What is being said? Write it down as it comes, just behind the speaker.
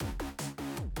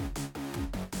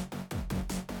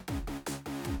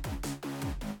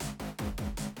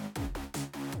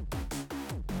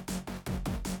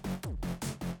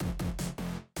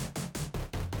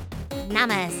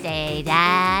Namaste,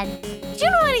 Dad. Do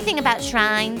you know anything about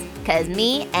shrines? 'Cause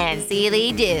me and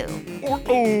Seely do.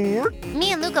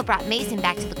 Me and Luca brought Mason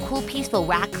back to the cool, peaceful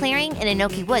rock clearing in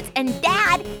Inoki Woods. And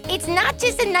Dad, it's not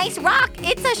just a nice rock,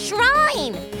 it's a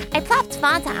shrine. I plopped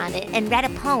Fanta on it and read a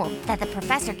poem that the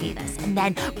professor gave us. And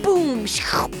then, boom,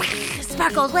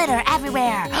 sparkled glitter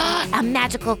everywhere. A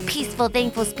magical, peaceful,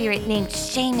 thankful spirit named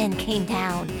Shaman came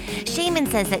down. Shaman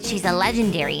says that she's a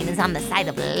legendary and is on the side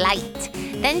of light.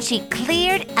 Then she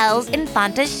cleared Elle's and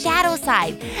Fanta's shadow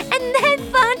side. And then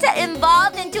Fanta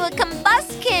evolved into a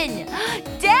combustion.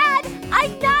 Dad,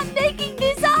 I'm not making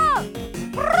this up.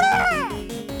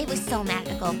 It was so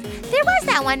magical. There was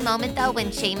that one moment, though,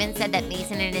 when Shaman said that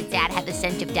Mason and his dad had the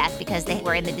stench of death because they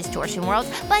were in the distortion world.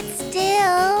 But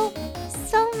still,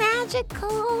 so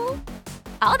magical.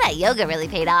 All that yoga really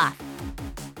paid off.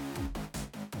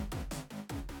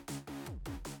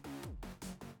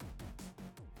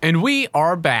 And we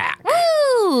are back.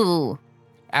 Woo!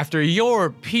 After your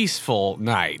peaceful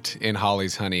night in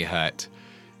Holly's Honey Hut,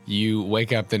 you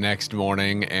wake up the next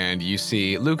morning and you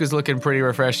see Luca's looking pretty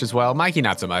refreshed as well. Mikey,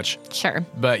 not so much. Sure.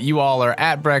 But you all are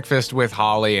at breakfast with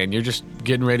Holly and you're just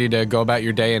getting ready to go about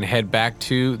your day and head back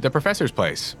to the professor's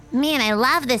place. Man, I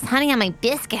love this honey on my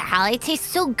biscuit, Holly. It tastes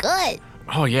so good.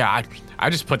 Oh, yeah. I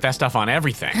just put that stuff on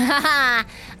everything. I'll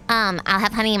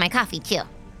have honey in my coffee, too.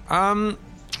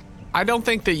 I don't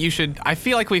think that you should. I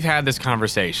feel like we've had this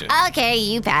conversation. Okay,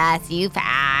 you pass.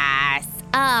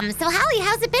 So Holly,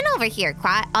 how's it been over here?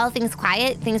 All things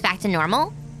quiet? Things back to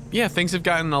normal? Yeah, things have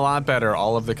gotten a lot better.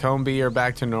 All of the Combee are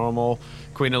back to normal.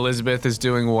 Queen Elizabeth is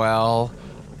doing well.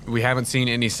 We haven't seen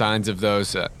any signs of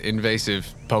those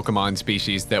invasive Pokemon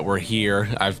species that were here.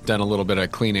 I've done a little bit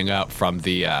of cleaning up from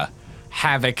the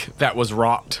havoc that was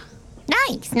wrought.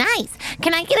 Nice.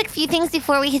 Can I get a few things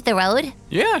before we hit the road?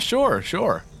 Yeah, sure.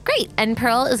 Great. And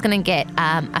Pearl is going to get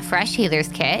a fresh healer's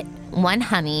kit, 1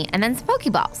 honey, and then some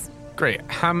Pokeballs. Great.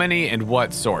 How many and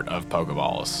what sort of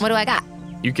Pokeballs? What do I got?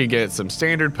 You could get some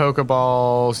standard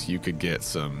Pokeballs. You could get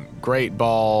some Great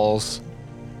Balls,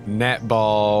 Net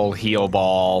Ball, Heal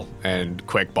Ball, and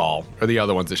Quick Ball are the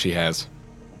other ones that she has.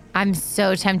 I'm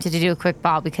so tempted to do a quick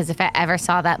ball because if I ever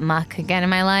saw that muck again in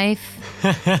my life.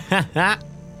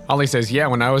 Holly says, yeah,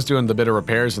 when I was doing the bit of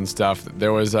repairs and stuff,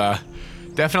 there was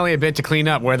definitely a bit to clean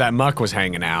up where that muck was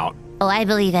hanging out. Oh, I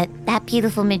believe it. That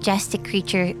beautiful, majestic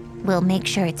creature will make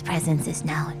sure its presence is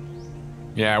known.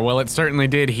 Yeah, well, it certainly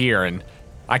did here, and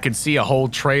I could see a whole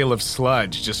trail of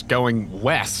sludge just going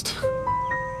west.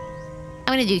 I'm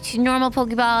going to do 2 normal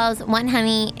Pokeballs, 1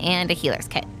 honey, and a healer's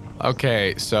kit.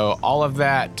 Okay, so all of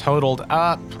that totaled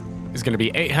up is going to be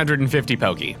 850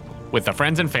 Poke with the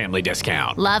friends and family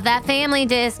discount. Love that family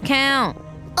discount.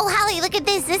 Oh, Holly, look at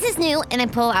this. This is new. And I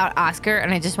pull out Oscar,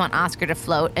 and I just want Oscar to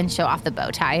float and show off the bow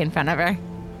tie in front of her.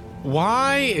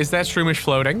 Why is that Shroomish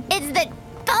floating? It's the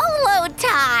polo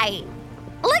tie.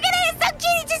 Look at it. It's so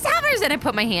cute. It just hovers. And I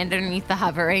put my hand underneath the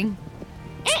hovering.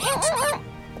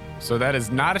 So that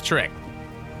is not a trick.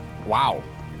 Wow.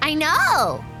 I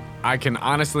know. I can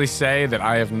honestly say that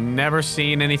I have never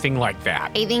seen anything like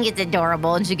that. I think it's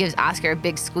adorable. And she gives Oscar a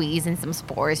big squeeze and some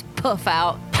spores puff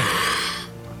out.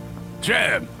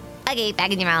 Jam. Okay,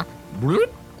 back in your mouth.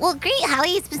 Well, great,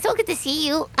 Holly. It's been so good to see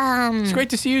you. It's great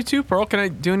to see you too, Pearl. Can I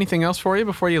do anything else for you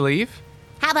before you leave?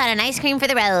 How about an ice cream for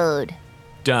the road?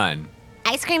 Done.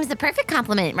 Ice cream's the perfect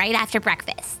compliment right after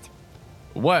breakfast.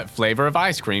 What flavor of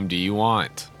ice cream do you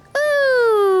want?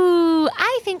 Ooh,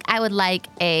 I think I would like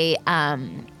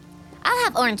I'll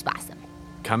have orange blossom.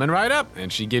 Coming right up,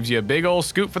 and she gives you a big old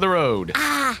scoop for the road.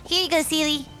 Ah, here you go,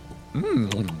 Seely.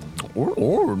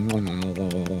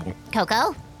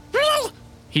 Coco?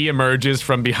 He emerges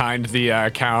from behind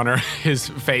the counter. His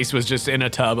face was just in a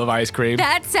tub of ice cream.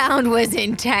 That sound was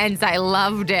intense. I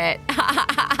loved it.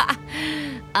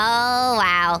 Oh,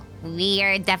 wow. We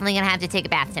are definitely going to have to take a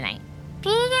bath tonight.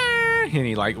 And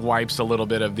he wipes a little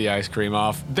bit of the ice cream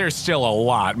off. There's still a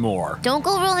lot more. Don't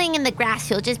go rolling in the grass.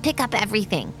 You'll just pick up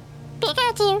everything.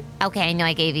 Pikachu. Okay, I know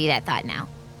I gave you that thought now.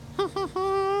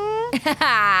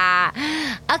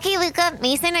 Okay, Luca,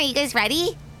 Mason, are you guys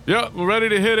ready? Yeah, we're ready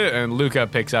to hit it. And Luca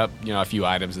picks up, a few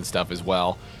items and stuff as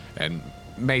well. And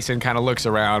Mason kind of looks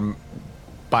around,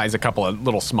 buys a couple of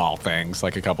little small things,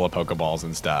 like a couple of Pokeballs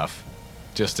and stuff.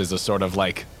 Just as a sort of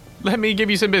let me give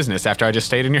you some business after I just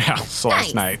stayed in your house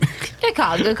last night. Good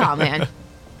call, man.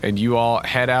 And you all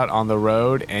head out on the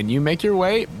road and you make your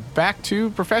way back to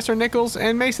Professor Nichols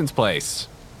and Mason's place.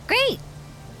 Great.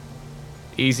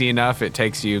 Easy enough. It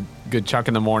takes you a good chunk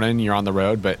in the morning. You're on the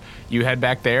road, but you head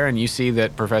back there and you see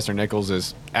that Professor Nichols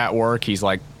is at work. He's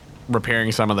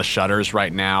repairing some of the shutters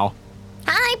right now.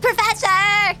 Hi,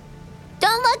 Professor.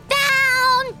 Don't look down.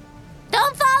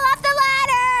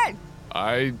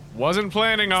 I wasn't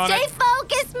planning on Stay it.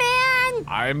 focused, man!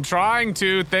 I'm trying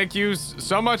to. Thank you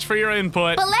so much for your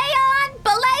input. Belay on,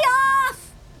 belay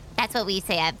off! That's what we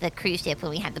say at the cruise ship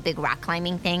when we have the big rock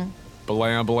climbing thing.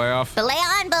 Belay on, belay off. Belay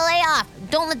on, belay off.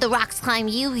 Don't let the rocks climb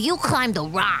you. You climb the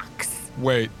rocks.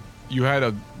 Wait, you had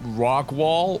a rock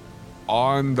wall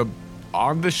on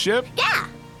the ship? Yeah,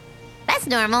 that's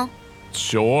normal.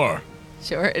 Sure.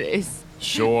 Sure it is.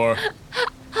 Sure.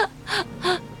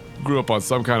 Grew up on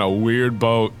some kind of weird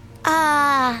boat.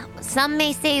 Some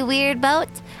may say weird boat.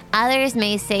 Others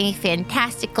may say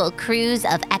fantastical cruise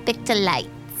of epic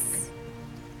delights.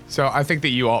 So I think that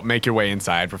you all make your way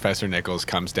inside. Professor Nichols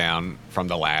comes down from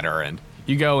the ladder, and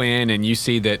you go in and you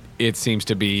see that it seems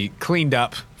to be cleaned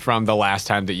up from the last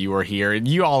time that you were here. And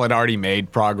you all had already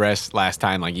made progress last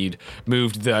time, like you'd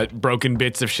moved the broken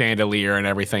bits of chandelier and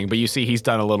everything. But you see he's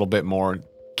done a little bit more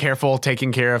careful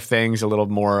taking care of things, a little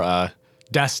more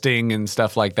dusting and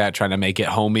stuff like that, trying to make it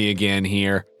homey again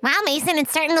here. Wow, Mason,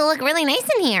 it's starting to look really nice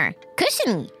in here.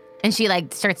 Cushiony. And she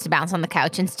starts to bounce on the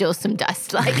couch and steals some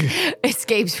dust,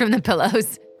 escapes from the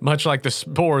pillows. Much like the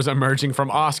spores emerging from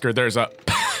Oscar, there's a...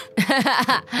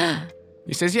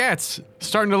 He says, yeah, it's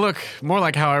starting to look more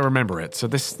like how I remember it. So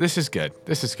this is good.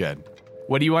 This is good.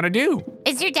 What do you want to do?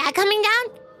 Is your dad coming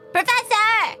down?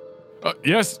 Professor!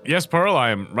 Yes, Pearl, I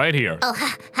am right here. Oh,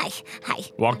 hi.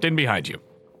 Walked in behind you.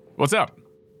 What's up?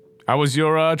 How was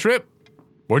your trip?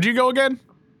 Where'd you go again?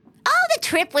 Oh, the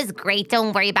trip was great.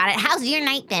 Don't worry about it. How's your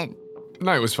night been?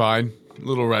 Night was fine. A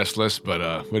little restless, but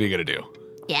what are you gonna do?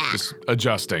 Yeah. Just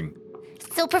adjusting.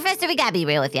 So, Professor, we gotta be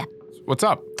real with you. What's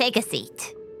up? Take a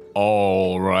seat.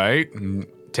 All right. And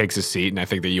takes a seat, and I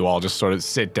think that you all just sort of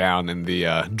sit down in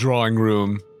the drawing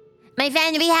room. My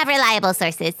friend, we have reliable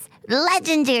sources.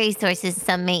 Legendary sources,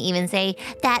 some may even say,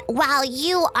 that while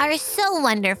you are so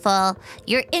wonderful,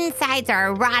 your insides are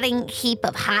a rotting heap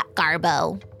of hot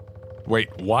garbo.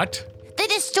 Wait, what? The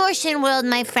distortion world,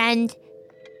 my friend,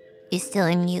 is still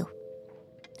in you.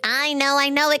 I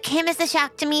know, it came as a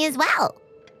shock to me as well.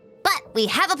 But we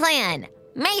have a plan.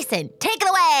 Mason, take it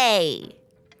away!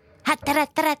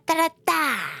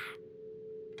 Ha-ta-ra-ta-ra-ta-ra-ta.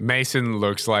 Mason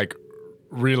looks like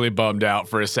really bummed out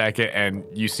for a second, and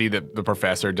you see that the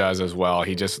professor does as well.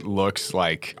 He just looks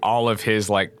like all of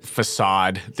his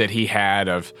facade that he had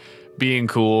of being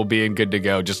cool, being good to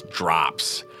go just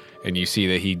drops. And you see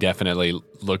that he definitely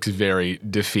looks very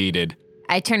defeated.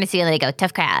 I turn to Celia and go,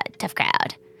 tough crowd.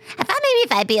 I thought maybe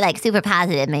if I'd be super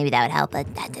positive, maybe that would help,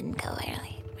 but that didn't go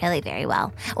really very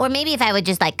well. Or maybe if I would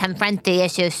just confront the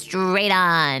issue straight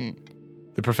on.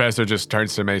 The professor just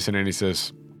turns to Mason and he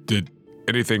says, "Did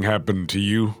anything happen to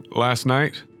you last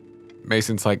night?"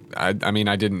 Mason's like, I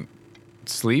didn't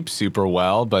sleep super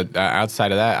well, but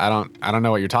outside of that, I don't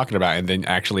know what you're talking about. And then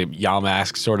actually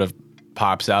Yalmask sort of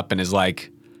pops up and is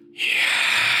like, yeah.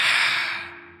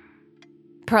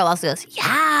 Pearl also goes,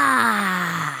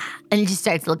 yeah. And just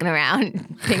starts looking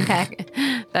around, ping back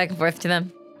and forth to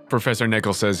them. Professor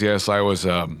Nichols says, yes, I was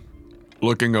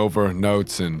looking over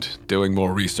notes and doing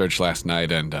more research last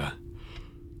night, and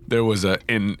there was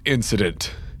an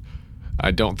incident.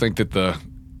 I don't think that the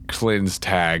cleanse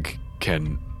tag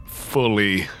can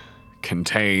fully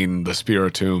contain the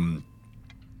spiritomb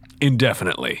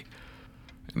indefinitely.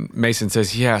 And Mason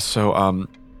says, yeah, so,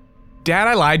 Dad,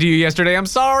 I lied to you yesterday. I'm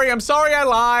sorry I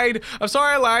lied. I'm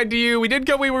sorry I lied to you. We did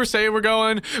go, we were saying we're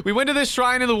going. We went to this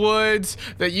shrine in the woods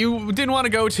that you didn't want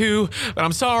to go to, but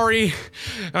I'm sorry.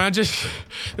 And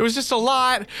there was just a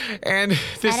lot. And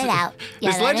this, let it out.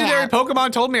 Yeah, this let legendary it out.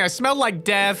 Pokemon told me I smelled like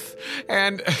death.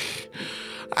 And,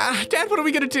 Dad, what are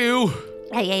we going to do?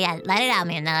 Yeah. Let it out,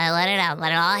 man. Let it out.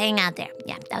 Let it all hang out there.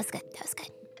 Yeah, that was good.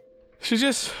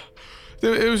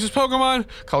 It was this Pokemon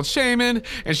called Shaman,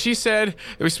 and she said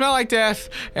that we smell like death,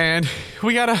 and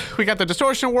we got the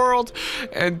distortion world,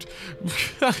 and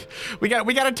we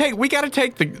gotta take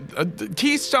the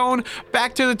keystone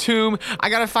back to the tomb.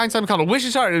 I gotta find something called a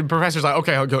wish's heart. And the professor's like,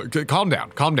 okay, calm down.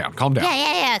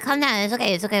 Yeah. Calm down.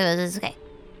 It's okay.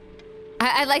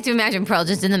 I'd like to imagine Pearl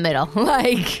just in the middle,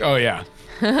 oh yeah,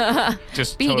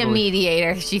 just being totally. a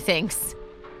mediator. She thinks.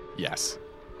 Yes.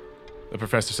 The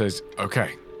professor says,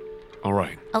 okay. All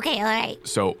right. Okay, all right.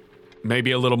 So,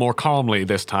 maybe a little more calmly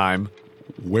this time.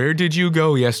 Where did you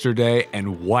go yesterday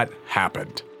and what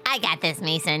happened? I got this,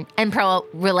 Mason. And Pearl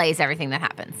relays everything that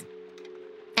happens.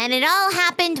 And it all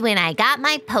happened when I got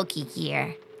my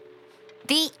Pokegear.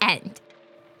 The end.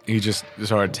 He just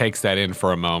sort of takes that in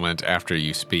for a moment after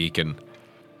you speak, and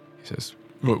he says,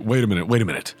 wait a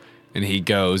minute. And he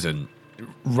goes and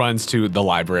runs to the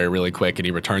library really quick, and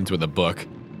he returns with a book.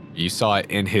 You saw it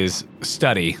in his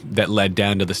study that led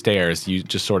down to the stairs. You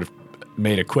just sort of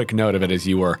made a quick note of it as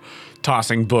you were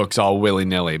tossing books all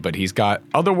willy-nilly, but he's got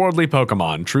Otherworldly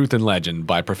Pokemon, Truth and Legend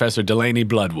by Professor Delaney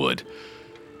Bloodwood.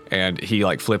 And he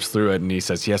flips through it and he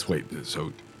says, yes, wait,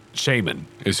 so Shaman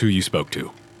is who you spoke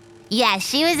to. Yeah,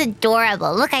 she was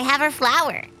adorable. Look, I have her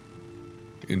flower.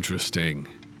 Interesting.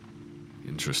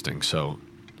 So,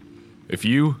 if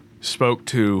you spoke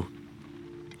to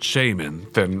Shaman,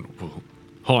 then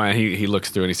hold on. He looks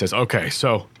through and he says, "Okay,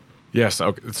 so yes,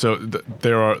 okay, so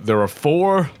there are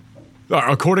 4.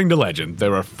 According to legend,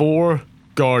 there are 4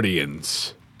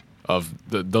 guardians of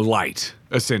the light,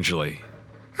 essentially,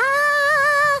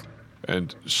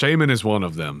 and Shaman is one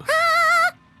of them.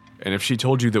 And if she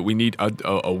told you that we need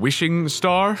a wishing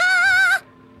star,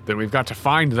 then we've got to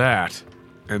find that,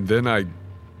 and then I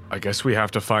guess we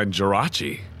have to find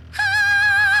Jirachi."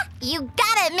 You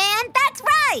got it, man. That's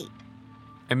right.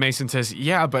 And Mason says,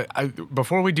 yeah, but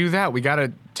before we do that, we got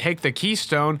to take the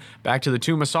keystone back to the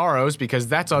Tomb of Sorrows, because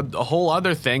that's a whole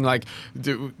other thing.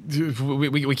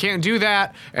 We can't do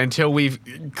that until we've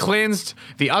cleansed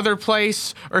the other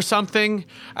place or something.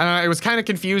 It was kind of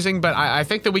confusing, but I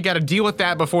think that we got to deal with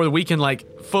that before we can,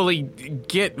 fully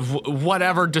get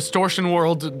whatever distortion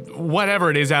world, whatever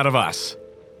it is, out of us.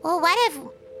 Well, what if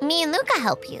me and Luca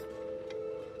help you?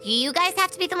 Do you guys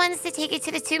have to be the ones to take it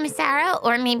to the Tomb of Sorrow,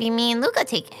 or maybe me and Luca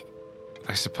take it?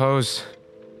 I suppose.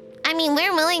 I mean,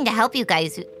 we're willing to help you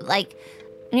guys.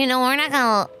 We're not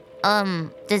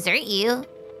gonna, desert you.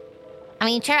 I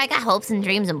mean, sure, I got hopes and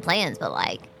dreams and plans,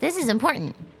 but, this is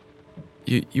important.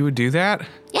 You would do that?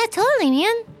 Yeah, totally,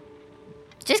 man.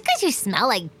 Just because you smell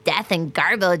like death and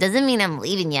garbo doesn't mean I'm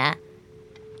leaving ya.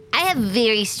 I have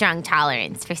very strong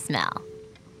tolerance for smell.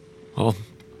 Well,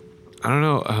 I don't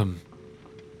know,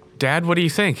 Dad, what do you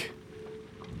think?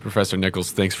 Professor Nichols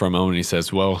thinks for a moment and he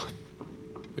says, well,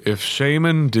 if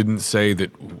Shaman didn't say that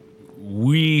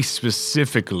we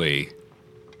specifically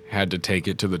had to take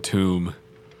it to the tomb,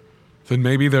 then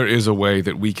maybe there is a way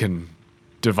that we can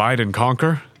divide and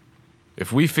conquer.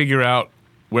 If we figure out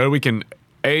where we can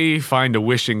A, find a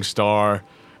wishing star,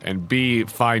 and B,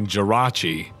 find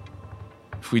Jirachi,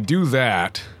 if we do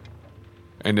that,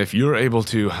 and if you're able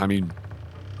to,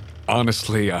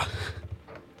 honestly,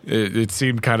 it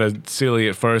seemed kind of silly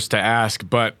at first to ask,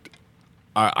 but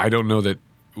I don't know that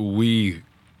we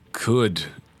could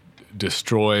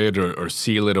destroy it or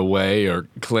seal it away or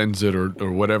cleanse it or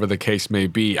whatever the case may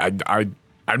be. I'm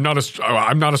not a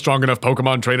strong enough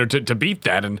Pokemon trainer to beat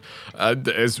that, and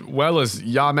as well as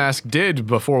Yamask did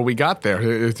before we got there,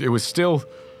 it was still,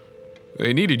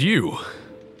 they needed you.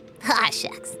 Ah,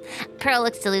 shucks. Pearl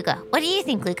looks to Luca. What do you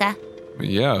think, Luca?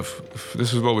 Yeah, if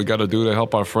this is what we got to do to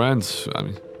help our friends,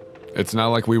 it's not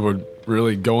like we were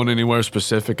really going anywhere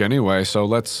specific anyway, so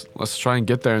let's try and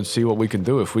get there and see what we can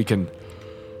do. If we can,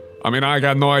 I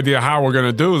got no idea how we're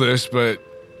gonna do this, but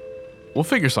we'll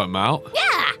figure something out.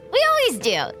 Yeah, we always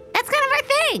do. That's kind of our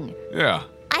thing. Yeah.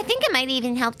 I think it might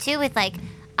even help too with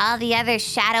all the other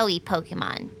shadowy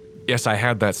Pokemon. Yes, I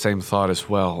had that same thought as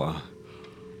well.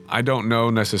 I don't know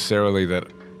necessarily that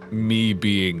me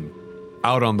being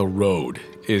out on the road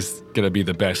is gonna be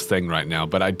the best thing right now,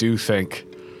 but I do think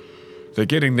that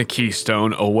getting the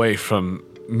keystone away from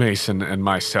Mason and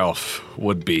myself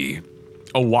would be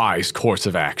a wise course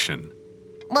of action.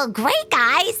 Well, great,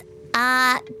 guys.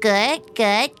 Good.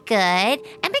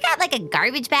 And we got a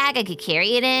garbage bag I could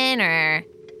carry it in, or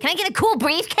can I get a cool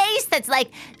briefcase that's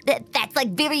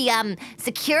very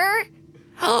secure?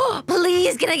 Oh,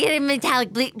 please, can I get a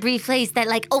metallic briefcase that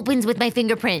opens with my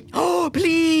fingerprint? Oh,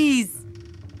 please.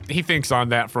 He thinks on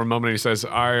that for a moment and he says,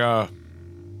 I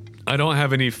don't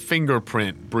have any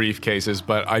fingerprint briefcases,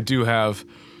 but I do have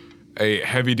a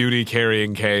heavy-duty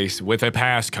carrying case with a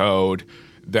passcode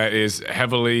that is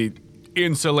heavily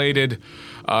insulated,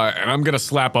 and I'm gonna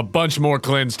slap a bunch more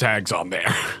cleanse tags on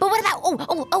there. But what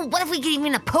about, what if we get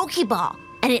even a Pokeball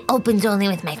and it opens only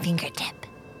with my fingertip?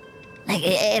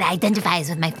 It identifies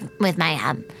with my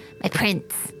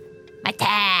prints, my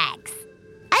tags.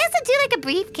 I also do a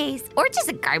briefcase, or just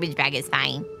a garbage bag is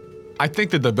fine. I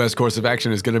think that the best course of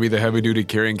action is going to be the heavy-duty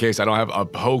carrying case. I don't have a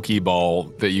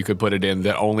Pokeball that you could put it in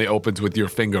that only opens with your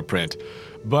fingerprint.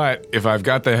 But if I've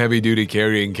got the heavy-duty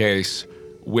carrying case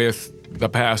with the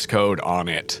passcode on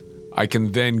it, I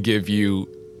can then give you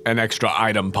an extra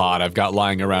item pod I've got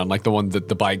lying around, like the one that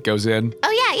the bike goes in.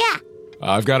 Oh, yeah.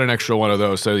 I've got an extra one of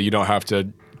those so you don't have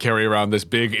to carry around this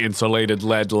big insulated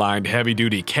lead-lined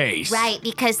heavy-duty case. Right,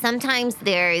 because sometimes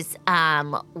there's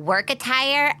work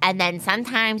attire, and then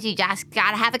sometimes you just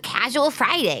gotta have a casual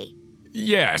Friday.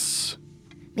 Yes.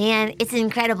 Man, it's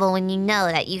incredible when you know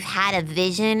that you've had a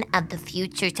vision of the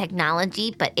future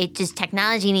technology, but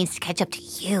technology needs to catch up to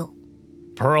you.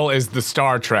 Pearl is the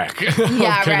Star Trek of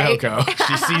Yeah, right.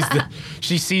 Kanoko.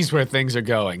 She sees where things are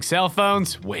going. Cell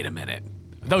phones? Wait a minute.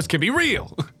 Those can be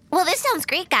real. Well, this sounds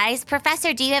great, guys.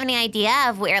 Professor, do you have any idea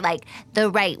of where, like,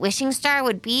 the right wishing star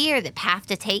would be or the path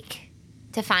to take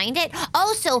to find it?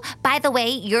 Also, by the way,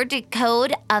 your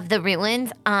decode of the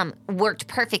ruins worked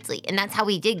perfectly, and that's how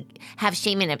we did have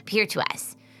Shaman appear to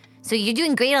us. So you're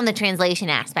doing great on the translation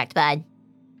aspect, bud.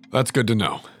 That's good to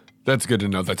know.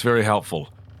 That's very helpful.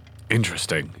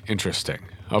 Interesting.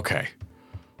 Okay.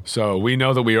 So we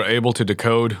know that we are able to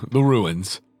decode the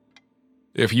ruins.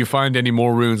 If you find any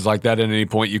more runes like that at any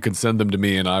point, you can send them to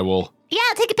me and I will... Yeah,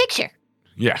 I'll take a picture.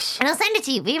 Yes. And I'll send it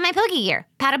to you via my Poke Gear.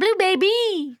 Powder Blue,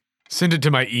 baby. Send it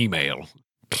to my email.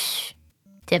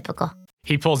 Typical.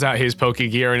 He pulls out his Poke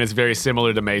Gear and it's very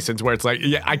similar to Mason's, where it's like,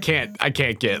 yeah, I can't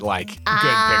get like good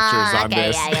pictures on okay,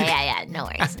 this. Yeah. No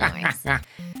worries.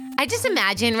 I just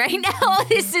imagine right now,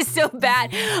 this is so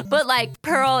bad, but like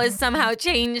Pearl has somehow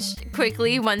changed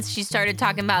quickly once she started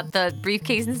talking about the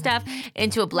briefcase and stuff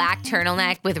into a black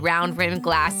turtleneck with round rimmed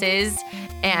glasses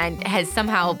and has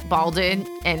somehow balded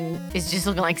and is just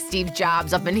looking like Steve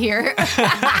Jobs up in here.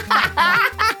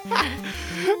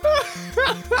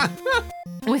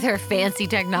 With her fancy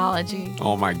technology.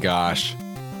 Oh my gosh.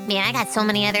 Man, I got so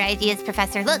many other ideas,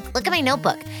 Professor. Look at my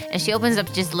notebook. And she opens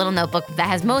up just a little notebook that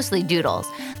has mostly doodles.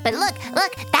 But look,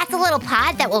 that's a little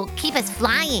pod that will keep us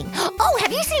flying. Oh,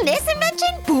 have you seen this invention?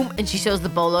 Boom, and she shows the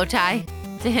bolo tie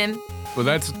to him. Well,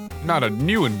 that's not a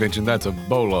new invention, that's a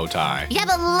bolo tie. Yeah,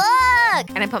 but look!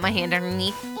 And I put my hand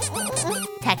underneath.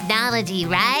 Technology,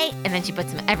 right? And then she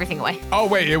puts everything away. Oh,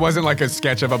 wait, it wasn't like a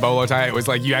sketch of a bolo tie. It was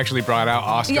like you actually brought out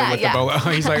Oscar with the bolo.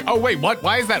 He's like, oh, wait, what?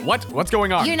 Why is that? What's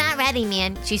going on? You're not ready,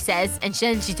 man, she says. And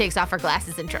then she takes off her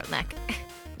glasses and turtleneck.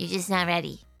 You're just not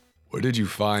ready. Where did you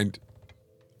find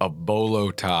a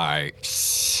bolo tie?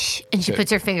 Shh. And she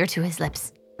puts her finger to his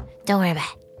lips. Don't worry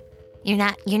about it. You're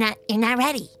not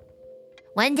ready.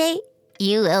 One day,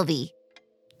 you will be.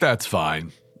 That's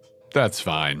fine.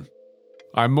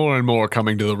 I'm more and more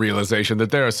coming to the realization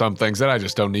that there are some things that I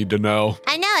just don't need to know.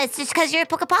 I know, it's just because you're a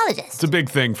Pokepologist. It's a big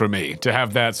thing for me to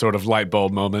have that sort of light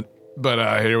bulb moment.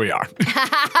 But here we are.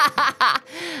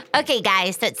 Okay,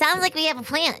 guys, so it sounds like we have a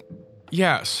plan.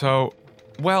 Yeah, so,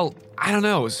 well, I don't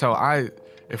know. So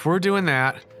if we're doing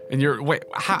that, and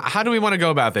how do we want to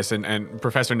go about this? And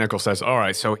Professor Nichols says, all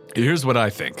right, so here's what I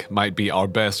think might be our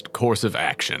best course of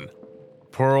action.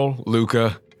 Pearl,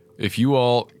 Luca, if you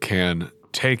all can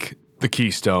take the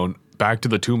keystone back to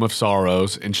the Tomb of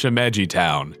Sorrows in Shimeji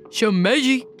Town.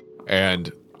 Shimeji?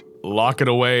 And lock it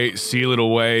away, seal it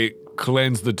away,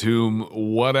 cleanse the tomb,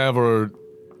 whatever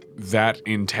that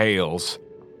entails.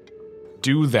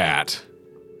 Do that.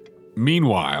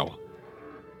 Meanwhile,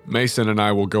 Mason and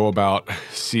I will go about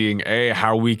seeing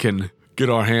how we can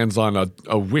get our hands on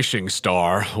a wishing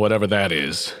star, whatever that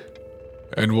is.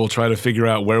 And we'll try to figure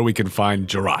out where we can find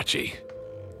Jirachi.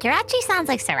 Jirachi sounds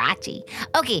like Sriracha.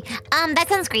 Okay, that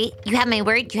sounds great. You have my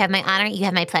word, you have my honor, you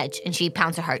have my pledge. And she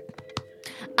pounds her heart.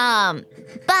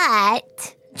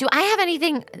 But do I have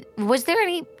anything? Was there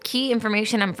any key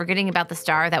information I'm forgetting about the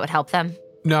star that would help them?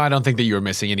 No, I don't think that you were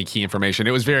missing any key information.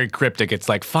 It was very cryptic. It's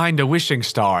like, find a wishing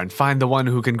star and find the one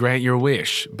who can grant your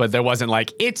wish. But there wasn't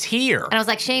like, it's here. And I was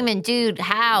like, Shaman, dude,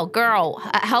 how? Girl,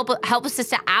 help a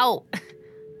sister out.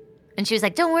 And she was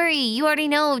like, don't worry, you already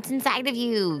know it's inside of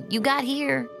you. You got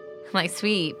here. I'm like,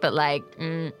 sweet, but like,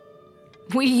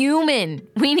 we human.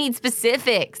 We need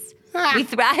specifics. We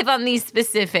thrive on these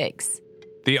specifics.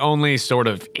 The only sort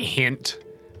of hint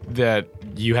that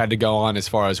you had to go on as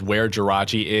far as where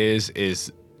Jirachi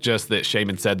is just that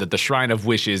Shaman said that the Shrine of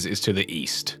Wishes is to the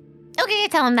east. Okay,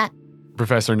 tell him that.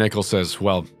 Professor Nichols says,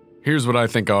 well, here's what I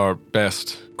think our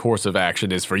best course of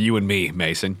action is for you and me,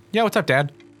 Mason. Yeah, what's up,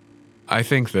 Dad? I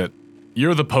think that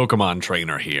you're the Pokemon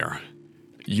trainer here.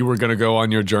 You were going to go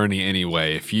on your journey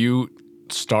anyway. If you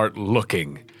start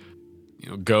looking,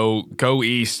 go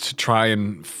east, try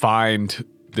and find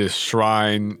this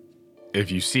shrine. If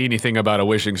you see anything about a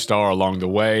wishing star along the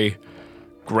way,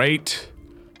 great.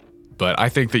 But I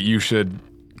think that you should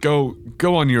go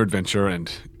on your adventure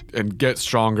and get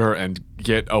stronger and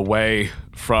get away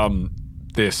from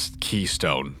this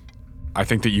keystone. I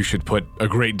think that you should put a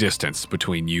great distance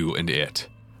between you and it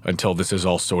until this is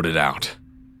all sorted out.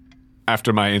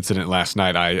 After my incident last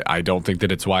night, I don't think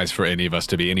that it's wise for any of us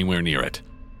to be anywhere near it.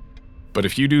 But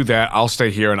if you do that, I'll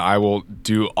stay here and I will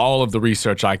do all of the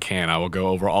research I can. I will go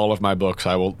over all of my books.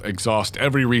 I will exhaust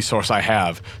every resource I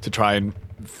have to try and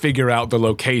figure out the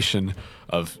location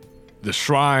of the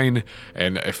shrine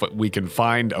and if we can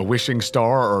find a wishing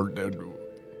star or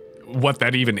what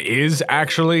that even is,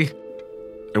 actually.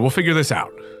 And we'll figure this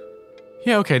out.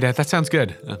 Yeah, okay, Dad, that sounds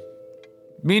good.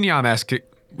 Me and Yamesk,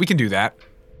 we can do that.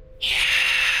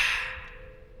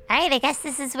 All right, I guess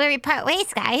this is where we part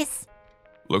ways, guys.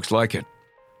 Looks like it.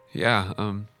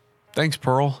 Yeah, thanks,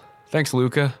 Pearl. Thanks,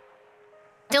 Luca.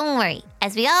 Don't worry,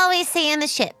 as we always say on the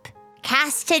ship,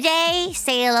 cast today,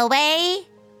 sail away.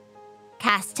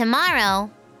 Cast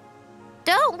tomorrow,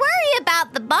 don't worry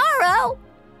about the borrow.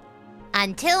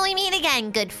 Until we meet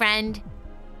again, good friend.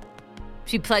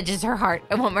 She pledges her heart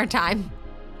one more time.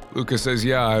 Luca says,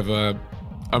 yeah,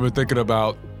 I've been thinking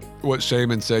about what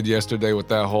Shaman said yesterday with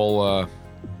that whole,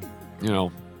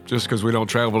 just because we don't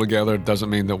travel together doesn't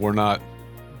mean that we're not,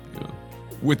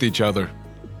 with each other.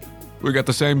 We got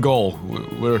the same goal.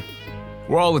 We're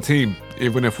all a team,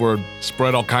 even if we're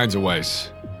spread all kinds of ways.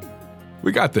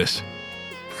 We got this.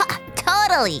 Ha,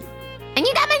 totally. And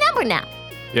you got my number now.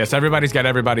 Yes, everybody's got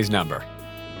everybody's number.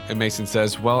 And Mason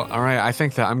says, well, all right, I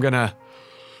think that I'm gonna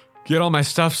get all my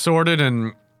stuff sorted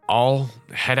and I'll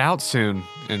head out soon.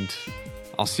 And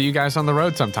I'll see you guys on the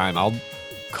road sometime. I'll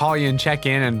call you and check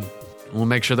in and we'll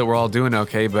make sure that we're all doing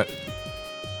okay. But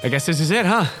I guess this is it,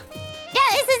 huh? Yeah,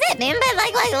 this is it, man. But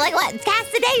like what?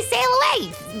 Cast today, sail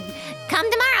away. Come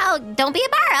tomorrow. Don't be a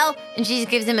borrow. And she just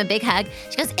gives him a big hug.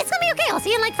 She goes, it's gonna be okay. I'll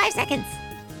see you in like 5 seconds.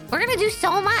 We're gonna do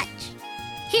so much.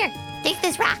 Here, take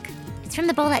this rock. It's from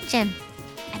the Bolet gym.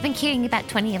 I've been carrying about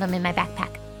 20 of them in my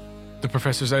backpack. The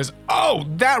professor says, oh,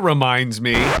 that reminds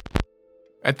me.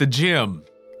 At the gym,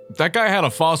 that guy had a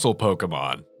fossil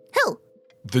Pokemon. Who?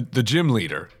 The gym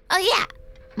leader. Oh, yeah.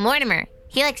 Mortimer.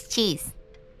 He likes cheese.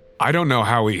 I don't know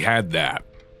how he had that.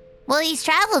 Well, he's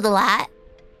traveled a lot.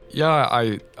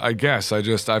 Yeah, I guess.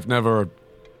 I've never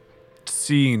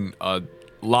seen a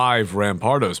live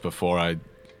Rampardos before. I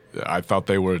thought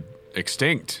they were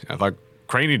extinct. I thought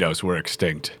Cranidos were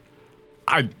extinct.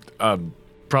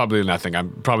 Probably nothing. I'm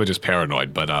probably just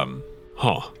paranoid, but,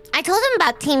 huh. I told him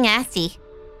about Team Nasty.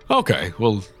 Okay,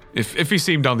 well, if he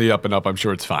seemed on the up and up, I'm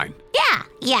sure it's fine.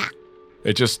 Yeah.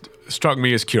 It just struck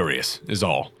me as curious, is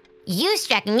all. You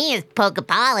struck me as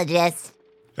Pokepologist.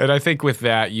 And I think with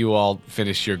that, you all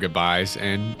finish your goodbyes,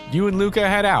 and you and Luca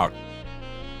head out.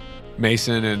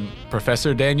 Mason and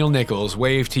Professor Daniel Nichols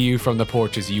wave to you from the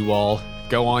porch as you all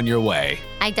go on your way.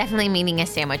 I definitely am eating a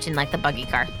sandwich in like the buggy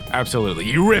car. Absolutely.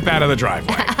 You rip out of the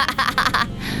driveway.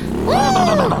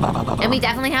 And we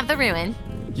definitely have the ruin.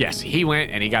 Yes, he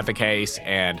went and he got the case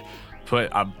and put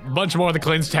a bunch more of the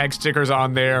cleanse tag stickers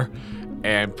on there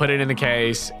and put it in the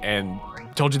case and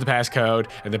told you the passcode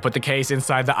and then put the case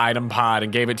inside the item pod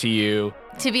and gave it to you.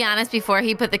 To be honest, before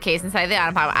he put the case inside the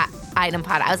item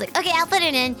pod, I was like, okay, I'll put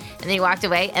it in. And then he walked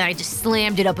away and I just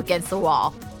slammed it up against the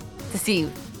wall to see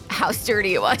how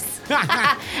sturdy it was.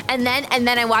 and then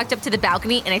I walked up to the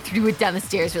balcony and I threw it down the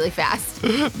stairs really fast.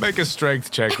 Make a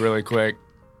strength check really quick.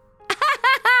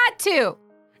 2.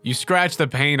 You scratch the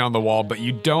paint on the wall, but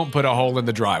you don't put a hole in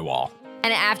the drywall.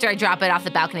 And after I drop it off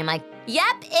the balcony, I'm like,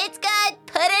 yep, it's good.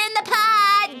 Put it in the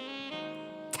pod.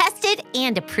 Tested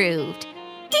and approved.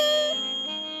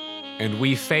 Ding. And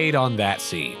we fade on that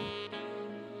scene.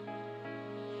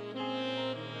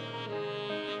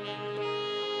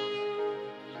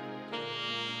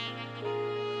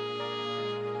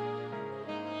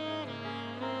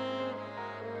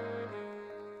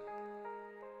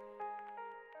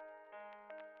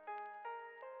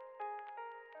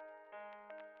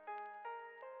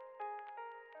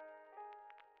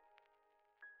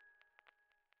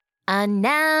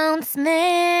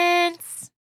 Announcements.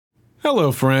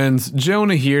 Hello, friends.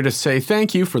 Jonah here to say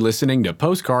thank you for listening to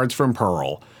Postcards from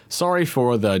Pearl. Sorry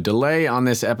for the delay on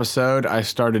this episode. I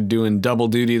started doing double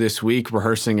duty this week,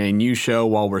 rehearsing a new show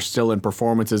while we're still in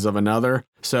performances of another.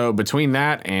 So between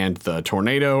that and the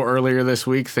tornado earlier this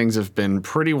week, things have been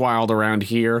pretty wild around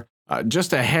here.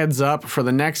 Just a heads up, for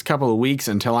the next couple of weeks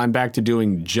until I'm back to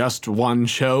doing just one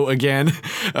show again,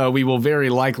 we will very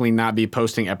likely not be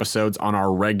posting episodes on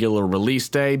our regular release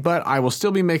day, but I will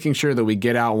still be making sure that we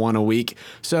get out one a week.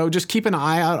 So just keep an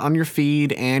eye out on your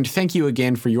feed, and thank you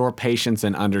again for your patience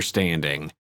and understanding.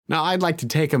 Now, I'd like to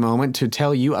take a moment to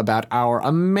tell you about our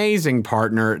amazing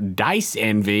partner, Dice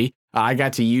Envy. I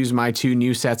got to use my 2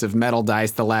 new sets of metal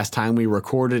dice the last time we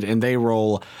recorded, and they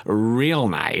roll real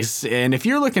nice. And if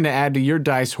you're looking to add to your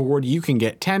dice hoard, you can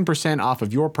get 10% off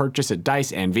of your purchase at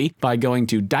Dice Envy by going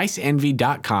to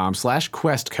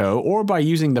diceenvy.com/questco or by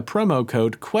using the promo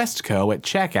code QuestCo at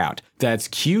checkout. That's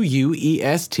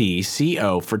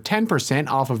QUESTCO for 10%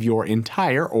 off of your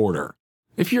entire order.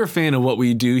 If you're a fan of what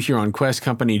we do here on Quest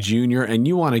Company Jr. and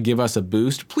you want to give us a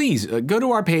boost, please go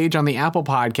to our page on the Apple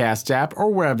Podcasts app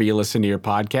or wherever you listen to your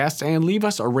podcasts and leave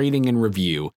us a rating and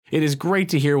review. It is great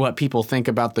to hear what people think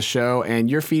about the show, and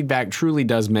your feedback truly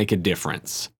does make a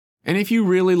difference. And if you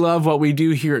really love what we do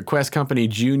here at Quest Company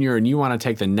Jr. and you want to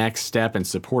take the next step in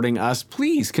supporting us,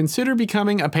 please consider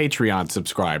becoming a Patreon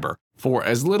subscriber. For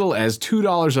as little as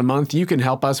 $2 a month, you can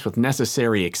help us with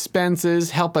necessary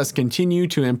expenses, help us continue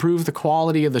to improve the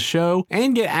quality of the show,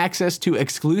 and get access to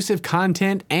exclusive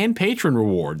content and patron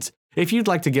rewards. If you'd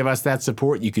like to give us that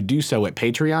support, you could do so at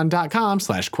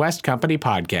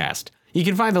patreon.com/questcompanypodcast. You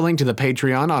can find the link to the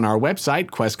Patreon on our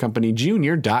website,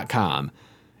 questcompanyjr.com.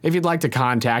 If you'd like to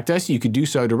contact us, you could do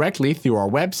so directly through our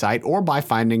website or by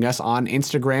finding us on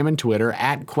Instagram and Twitter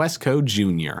at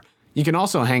QuestcoJr. You can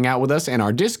also hang out with us in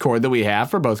our Discord that we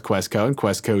have for both Questco and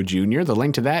Questco Jr. The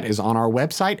link to that is on our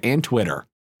website and Twitter.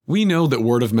 We know that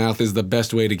word of mouth is the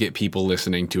best way to get people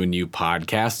listening to a new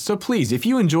podcast, so please, if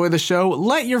you enjoy the show,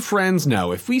 let your friends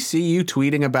know. If we see you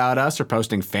tweeting about us or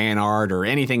posting fan art or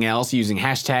anything else using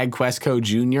hashtag Questco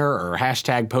Jr. or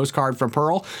hashtag Postcard from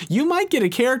Pearl, you might get a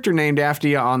character named after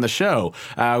you on the show.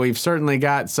 We've certainly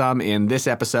got some in this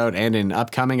episode and in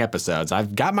upcoming episodes.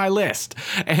 I've got my list.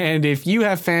 And if you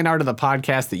have fan art of the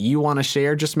podcast that you want to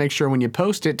share, just make sure when you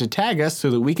post it to tag us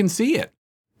so that we can see it.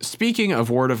 Speaking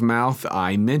of word of mouth,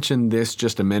 I mentioned this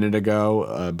just a minute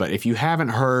ago, but if you haven't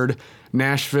heard,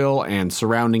 Nashville and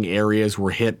surrounding areas were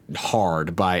hit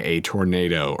hard by a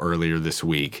tornado earlier this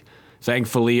week.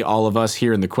 Thankfully, all of us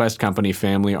here in the Quest Company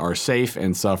family are safe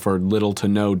and suffered little to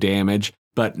no damage,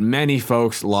 but many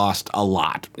folks lost a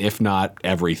lot, if not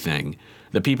everything.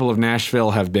 The people of Nashville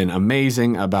have been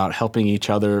amazing about helping each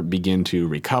other begin to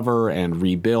recover and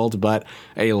rebuild, but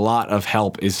a lot of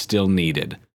help is still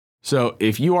needed. So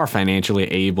if you are financially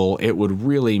able, it would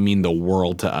really mean the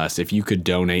world to us if you could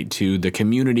donate to the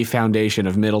Community Foundation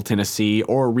of Middle Tennessee,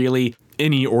 or really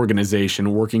any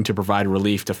organization working to provide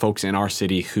relief to folks in our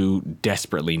city who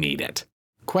desperately need it.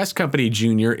 Quest Company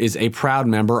Jr. is a proud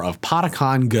member of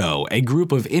Podicon Go, a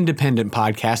group of independent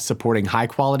podcasts supporting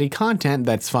high-quality content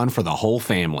that's fun for the whole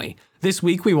family. This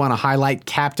week, we want to highlight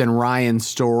Captain Ryan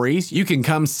stories. You can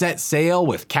come set sail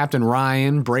with Captain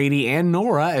Ryan, Brady, and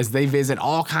Nora as they visit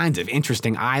all kinds of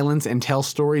interesting islands and tell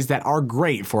stories that are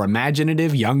great for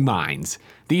imaginative young minds.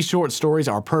 These short stories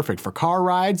are perfect for car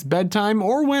rides, bedtime,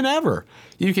 or whenever.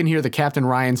 You can hear the Captain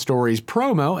Ryan Stories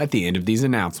promo at the end of these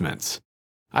announcements.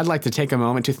 I'd like to take a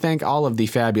moment to thank all of the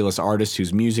fabulous artists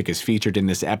whose music is featured in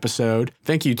this episode.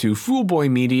 Thank you to Foolboy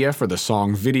Media for the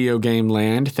song Video Game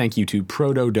Land. Thank you to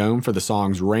Protodome for the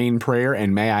songs Rain Prayer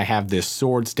and May I Have This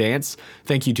Swords Dance.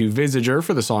 Thank you to Visager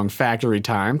for the song Factory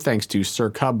Time. Thanks to Sir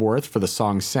Cubworth for the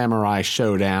song Samurai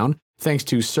Showdown. Thanks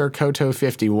to Sir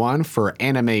Koto51 for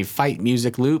Anime Fight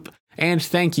Music Loop. And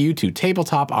thank you to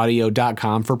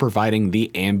TabletopAudio.com for providing the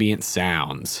ambient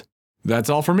sounds.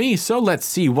 That's all for me, so let's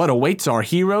see what awaits our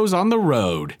heroes on the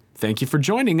road. Thank you for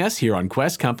joining us here on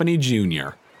Quest Company Jr.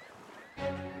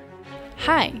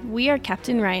 Hi, we are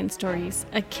Captain Ryan Stories,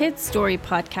 a kids' story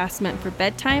podcast meant for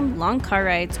bedtime, long car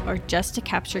rides, or just to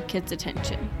capture kids'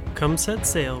 attention. Come set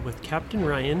sail with Captain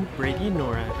Ryan, Brady, and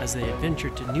Nora as they adventure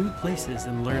to new places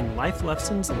and learn life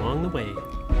lessons along the way.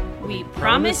 We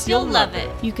promise you'll love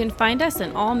it. You can find us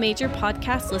on all major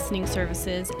podcast listening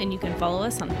services, and you can follow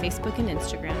us on Facebook and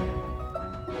Instagram.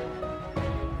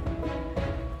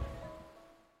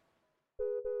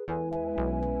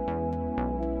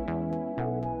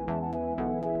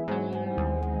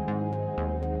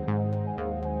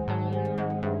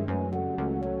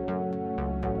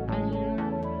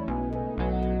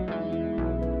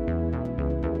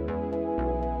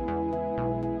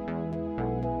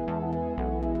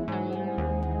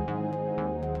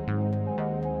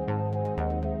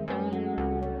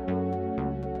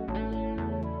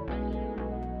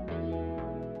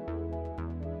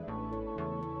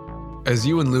 As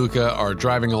you and Luca are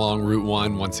driving along Route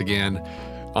 1 once again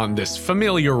on this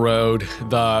familiar road,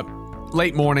 the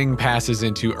late morning passes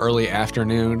into early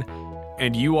afternoon,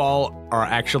 and you all are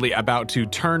actually about to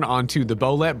turn onto the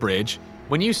Bolette Bridge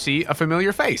when you see a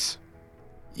familiar face.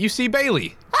 You see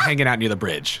Bailey hanging out near the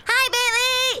bridge.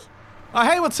 Hi, Bailey!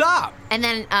 Oh, hey, what's up? And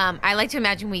then I like to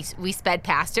imagine we sped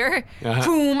past her, Uh-huh.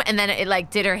 boom, and then it like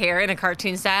did her hair in a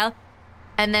cartoon style,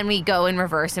 and then we go in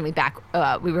reverse and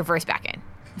we reverse back in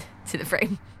to the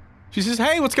frame. She says,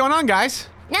 hey, what's going on, guys?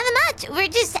 Nothing much. We're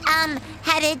just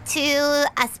headed to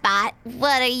a spot.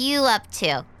 What are you up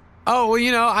to? Oh,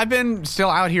 well, I've been still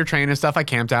out here training and stuff. I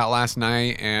camped out last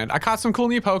night, and I caught some cool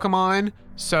new Pokemon.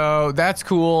 So that's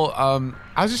cool.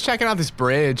 I was just checking out this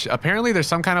bridge. Apparently there's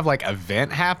some kind of like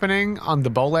event happening on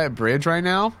the Bolette Bridge right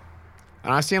now.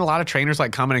 And I've seen a lot of trainers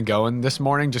like coming and going this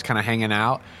morning, just kind of hanging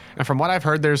out. And from what I've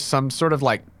heard, there's some sort of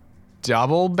like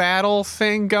double battle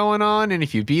thing going on. And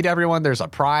if you beat everyone, there's a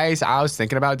prize. I was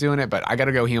thinking about doing it, but I got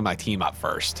to go heal my team up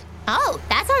first. Oh,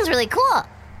 that sounds really cool.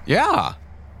 Yeah.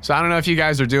 So I don't know if you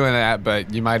guys are doing that,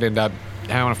 but you might end up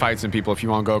having to fight some people if you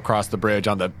want to go across the bridge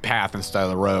on the path instead of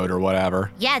the road or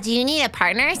whatever. Yeah, do you need a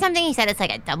partner or something? You said it's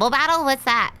like a double battle? What's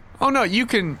that? Oh, no, you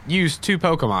can use 2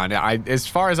 Pokemon. As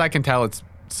far as I can tell, it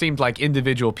seemed like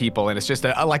individual people, and it's just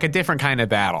like a different kind of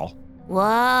battle.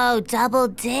 Whoa, double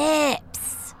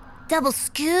dips, double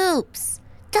scoops,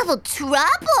 double trouble.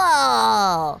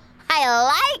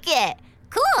 I like it.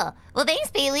 Cool. Well,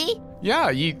 thanks, Bailey. Yeah,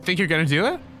 you think you're going to do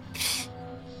it?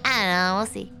 I don't know. We'll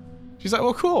see. She's like,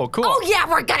 well, cool. Oh, yeah,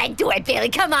 we're gonna do it, Bailey.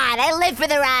 Come on. I live for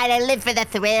the ride. I live for the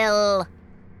thrill.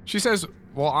 She says,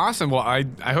 well, awesome. Well,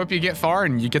 I hope you get far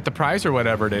and you get the prize or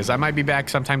whatever it is. I might be back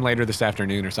sometime later this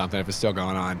afternoon or something if it's still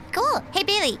going on. Cool. Hey,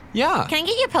 Bailey. Yeah. Can I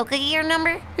get your Pokegear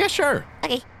number? Yeah, sure.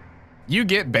 Okay. You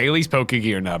get Bailey's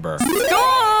Pokegear number.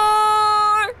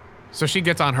 So she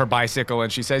gets on her bicycle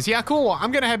and she says, yeah, cool.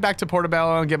 I'm going to head back to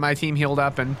Portobello and get my team healed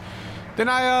up. And then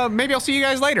maybe I'll see you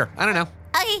guys later. I don't know.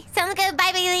 Okay, sounds good.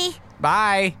 Bye, Bailey.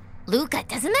 Bye. Luca,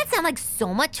 doesn't that sound like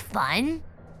so much fun?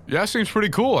 Yeah, seems pretty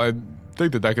cool. I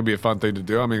think that could be a fun thing to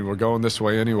do. I mean, we're going this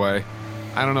way anyway.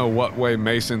 I don't know what way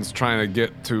Mason's trying to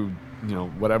get to,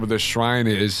 whatever this shrine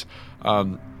is.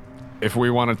 If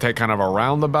we want to take kind of a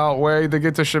roundabout way to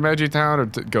get to Shimeji Town or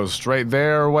to go straight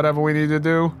there or whatever we need to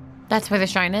do. That's where the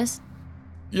shrine is?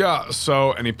 Yeah,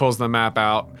 so, and he pulls the map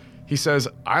out. He says,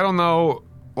 I don't know,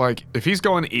 like, if he's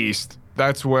going east,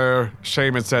 that's where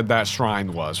Shaman said that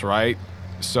shrine was, right?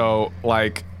 So,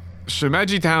 like,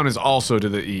 Shimeji Town is also to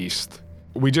the east.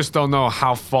 We just don't know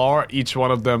how far each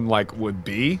one of them, like, would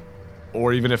be,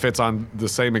 or even if it's on the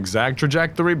same exact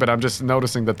trajectory, but I'm just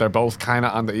noticing that they're both kind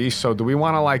of on the east. So do we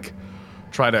want to, like,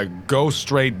 try to go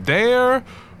straight there,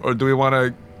 or do we want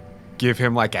to give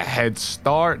him, like, a head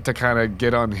start to kind of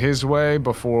get on his way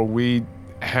before we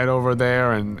head over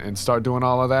there and start doing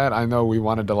all of that? I know we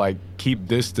wanted to, like, keep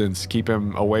distance, keep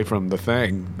him away from the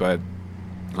thing, but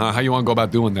how you want to go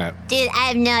about doing that? Dude, I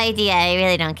have no idea. I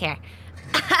really don't care.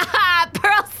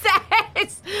 Pearl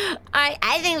says,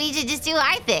 I think we should just do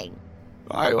our thing.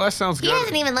 All right, well, that sounds He good.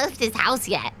 hasn't even left his house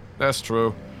yet. That's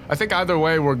true. I think either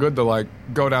way, we're good to, like,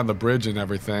 go down the bridge and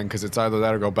everything, because it's either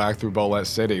that or go back through Bolette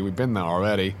City. We've been there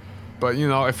already. But,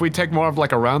 if we take more of,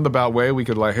 like, a roundabout way, we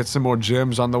could, like, hit some more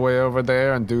gyms on the way over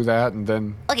there and do that, and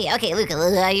then... Okay,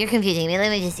 Luca, you're confusing me. Let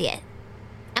me just see it.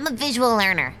 I'm a visual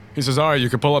learner. He says, all right, you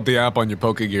can pull up the app on your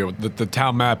Pokegear, the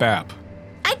town map app.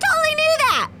 I totally knew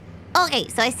that! Okay,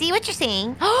 so I see what you're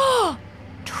saying.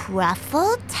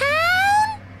 Truffle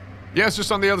Town? Yeah, it's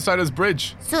just on the other side of this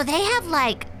bridge. So they have,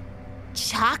 like,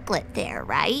 chocolate there,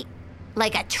 right?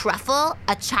 Like a truffle?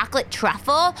 A chocolate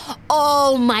truffle?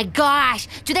 Oh my gosh!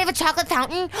 Do they have a chocolate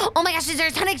fountain? Oh my gosh, is there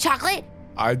a ton of chocolate?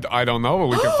 I don't know, but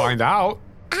we can find out.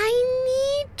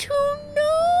 I need to know!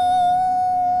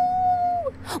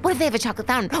 What if they have a chocolate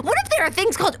fountain? What if there are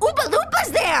things called Oompa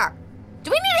Loompas there?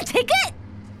 Do we need a ticket?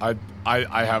 I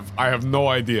have no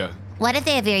idea. What if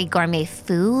they have very gourmet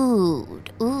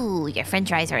food? Ooh, your french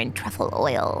fries are in truffle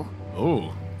oil. Ooh,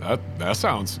 that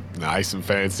sounds nice and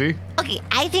fancy. Okay,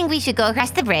 I think we should go across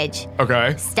the bridge,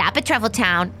 Okay, stop at Truffle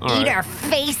Town, All eat right. our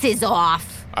faces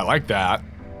off. I like that.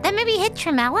 Then maybe hit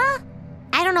Tremella?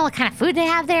 I don't know what kind of food they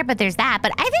have there, but there's that.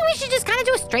 But I think we should just kind of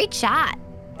do a straight shot.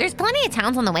 There's plenty of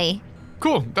towns on the way.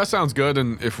 Cool, that sounds good,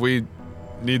 and if we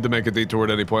need to make a detour at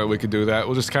any point, we could do that.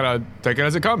 We'll just kind of take it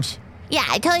as it comes. Yeah,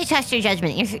 I totally trust your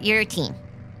judgment. You're a team.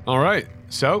 All right,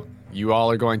 so you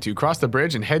all are going to cross the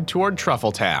bridge and head toward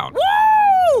Truffle Town.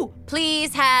 Woo!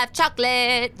 Please have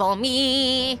chocolate for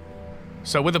me.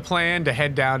 So with a plan to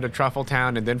head down to Truffle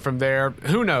Town, and then from there,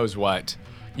 who knows what,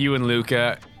 you and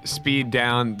Luca speed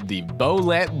down the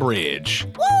Bolette Bridge.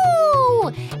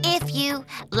 Woo! If you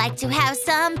like to have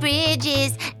some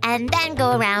bridges and then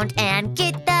go around and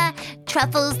get the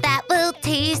truffles that will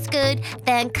taste good,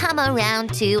 then come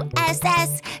around to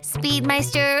SS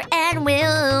Speedmeister and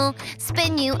we'll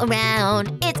spin you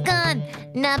around. It's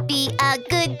gonna be a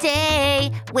good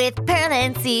day with Pearl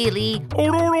and Seely.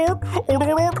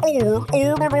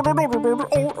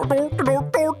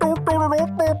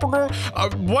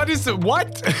 What is it?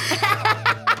 What?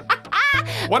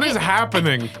 What is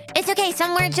happening? It's okay.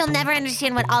 Some words you'll never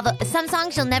understand some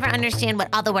songs you'll never understand what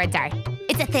all the words are.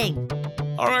 It's a thing.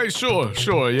 All right,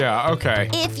 sure, yeah, okay.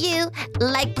 If you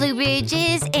like Blue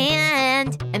Ridges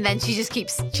and then she just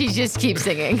keeps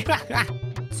singing.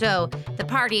 So the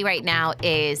party right now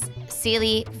is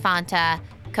Seely, Fanta,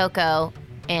 Coco,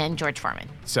 and George Foreman.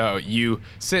 So you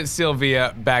sent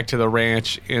Sylvia back to the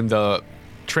ranch in the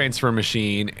transfer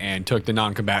machine and took the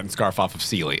non-combatant scarf off of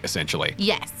Seely, essentially.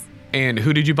 Yes, And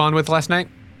who did you bond with last night?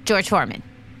 George Foreman.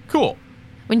 Cool.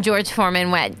 When George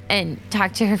Foreman went and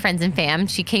talked to her friends and fam,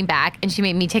 she came back and she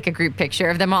made me take a group picture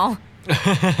of them all.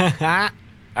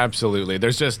 Absolutely.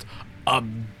 There's just a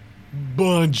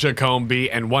bunch of Combi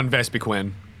and one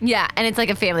Vespiquen. Yeah, and it's like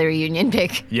a family reunion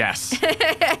pic. Yes.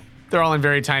 They're all in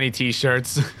very tiny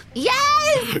t-shirts.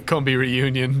 Yes! Combi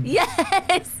reunion.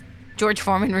 Yes! George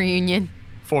Foreman reunion.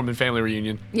 Foreman family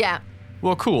reunion. Yeah.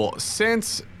 Well, cool.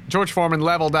 Since George Foreman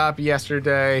leveled up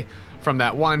yesterday from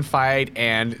that one fight,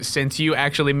 and since you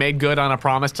actually made good on a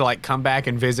promise to like come back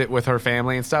and visit with her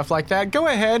family and stuff like that, go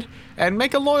ahead and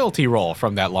make a loyalty roll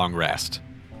from that long rest.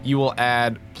 You will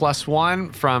add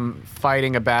 +1 from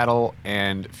fighting a battle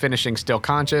and finishing still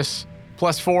conscious,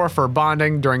 +4 for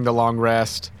bonding during the long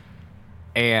rest,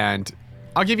 and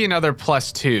I'll give you another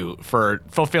 +2 for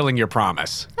fulfilling your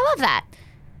promise. I love that.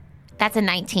 That's a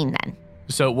 19 then.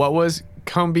 So what was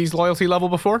Combi's loyalty level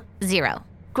before? 0.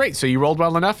 Great, so you rolled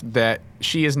well enough that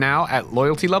she is now at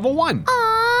loyalty level 1.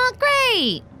 Aw,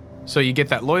 great. So you get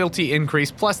that loyalty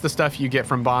increase plus the stuff you get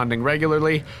from bonding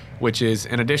regularly, which is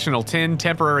an additional 10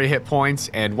 temporary hit points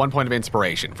and 1 point of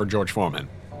inspiration for George Foreman.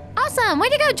 Awesome. Way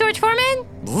to go, George Foreman.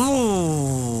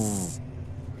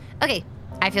 Okay,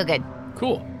 I feel good.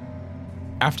 Cool.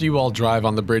 After you all drive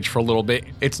on the bridge for a little bit,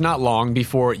 it's not long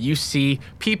before you see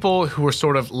people who are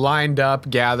sort of lined up,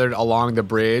 gathered along the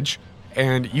bridge,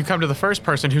 and you come to the first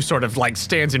person who sort of like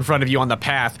stands in front of you on the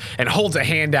path and holds a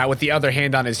hand out with the other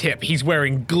hand on his hip. He's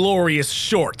wearing glorious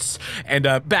shorts and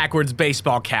a backwards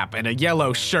baseball cap and a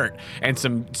yellow shirt and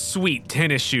some sweet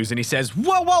tennis shoes, and he says,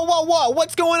 "Whoa, whoa, whoa, whoa,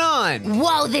 what's going on?"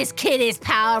 Whoa, this kid is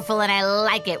powerful and I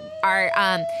like it.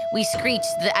 We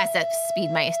screeched the SF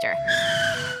Speedmeister.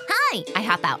 Hi, I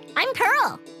hop out. I'm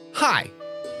Pearl. "Hi,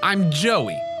 I'm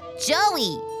Joey."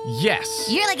 Joey, "Yes,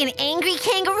 you're like an angry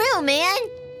kangaroo, man.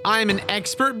 I'm an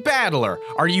expert battler.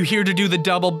 Are you here to do the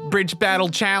double bridge battle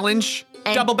challenge?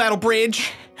 And- Double battle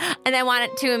bridge?" And I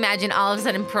wanted to imagine all of a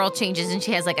sudden Pearl changes and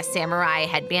she has like a samurai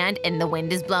headband and the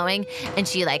wind is blowing and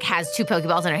she like has 2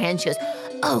 Pokeballs in her hand. She goes,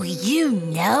 "Oh, you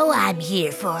know I'm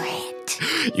here for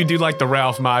it." You do like the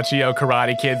Ralph Macchio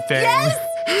Karate Kid thing.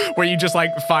 Yes! Where you just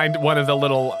like find one of the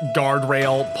little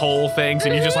guardrail pole things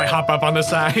and you just like hop up on the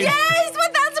side. Yes,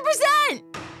 1000%.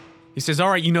 He says, "All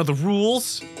right, you know the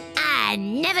rules?" I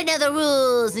never know the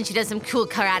rules. And she does some cool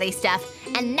karate stuff.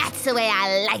 And that's the way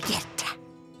I like it.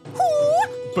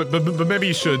 But maybe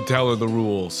you should tell her the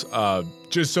rules,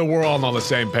 just so we're all on the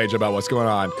same page about what's going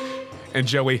on. And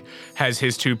Joey has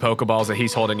his 2 Pokeballs that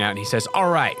he's holding out, and he says, "All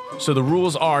right, so the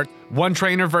rules are 1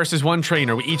 trainer versus 1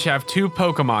 trainer. We each have 2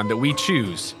 Pokemon that we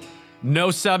choose. No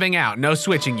subbing out, no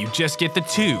switching. You just get the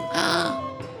 2.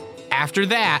 After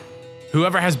that,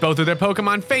 whoever has both of their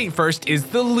Pokemon faint first is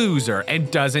the loser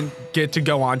and doesn't get to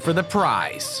go on for the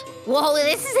prize. Whoa,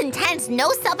 this is intense. No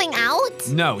subbing out?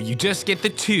 No, you just get the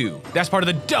 2. That's part of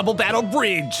the Double Battle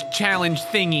Bridge challenge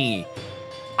thingy.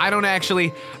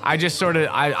 I just sort of,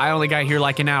 I only got here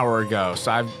like an hour ago,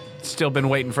 so I've still been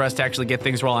waiting for us to actually get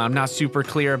things rolling. I'm not super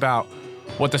clear about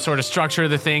what the sort of structure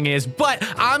of the thing is, but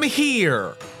I'm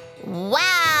here."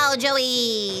 Wow,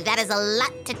 Joey. That is a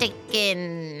lot to take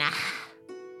in.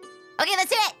 Okay,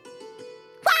 let's do it.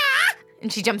 Wah!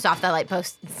 And she jumps off the light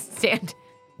post stand.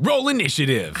 Roll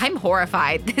initiative. I'm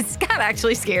horrified. This got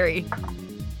actually scary.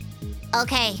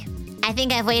 Okay, I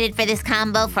think I've waited for this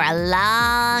combo for a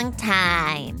long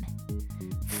time.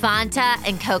 Fanta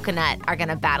and Coconut are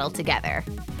gonna battle together.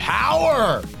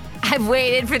 Power. I've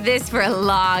waited for this for a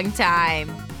long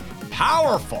time.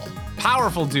 Powerful.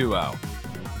 Powerful duo.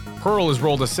 Pearl has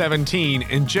rolled a 17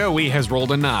 and Joey has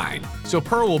rolled a 9. So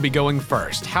Pearl will be going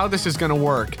first. How this is gonna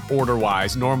work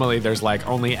order-wise, normally there's like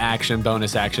only action,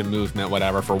 bonus action, movement,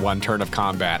 whatever for 1 turn of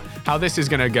combat. How this is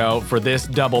gonna go for this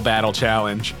double battle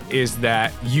challenge is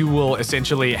that you will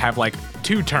essentially have like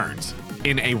 2 turns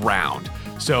in a round.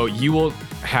 So you will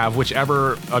have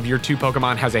whichever of your 2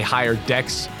 Pokemon has a higher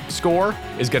dex score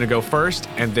is gonna go first,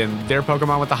 and then their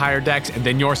Pokemon with the higher dex, and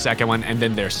then your second one, and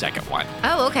then their second one.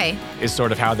 Oh, okay. Is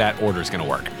sort of how that order is gonna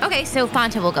work. Okay, so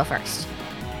Fanta will go first.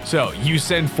 So you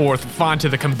send forth Fanta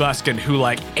the Combusken, who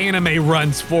like anime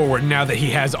runs forward now that he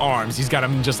has arms. He's got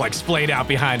him just like splayed out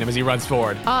behind him as he runs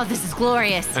forward. Oh, this is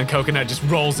glorious. And Coconut just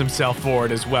rolls himself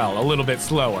forward as well, a little bit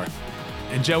slower.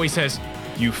 And Joey says,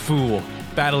 "You fool,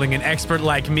 battling an expert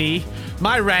like me?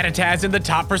 My Rattatas in the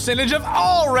top percentage of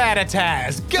all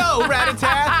Rattatas. Go,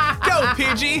 Rattata! Go,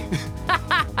 Pidgey!"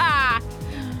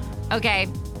 Okay,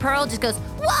 Pearl just goes,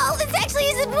 whoa, this actually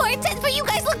isn't more intense, but you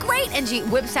guys look great. And she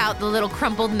whips out the little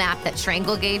crumpled map that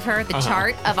Strangle gave her, the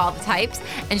chart of all the types.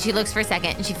 And she looks for a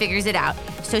second and she figures it out.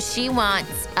 So she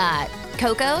wants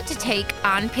Coco to take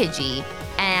on Pidgey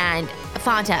and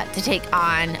Fanta to take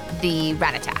on the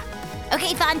Rattata.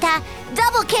 Okay, Fanta,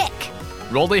 double kick.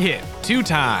 Roll the hit 2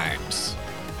 times.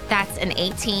 That's an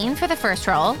 18 for the first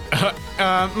roll.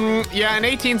 Yeah, an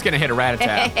 18's gonna hit a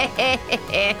Rattata. Go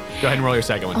ahead and roll your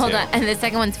second one, Hold too. on, and the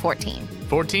second one's 14.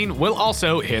 14 will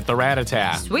also hit the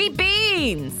Rattata. Sweet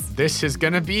beans! This is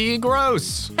gonna be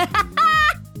gross.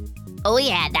 Oh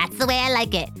yeah, that's the way I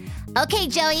like it. Okay,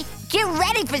 Joey, get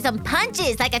ready for some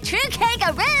punches like a true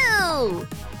kangaroo!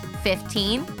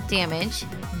 15 damage,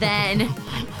 then...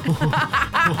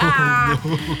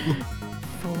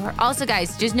 4. Also,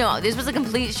 guys, just know, this was a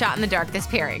complete shot in the dark, this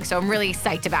pairing, so I'm really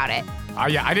psyched about it.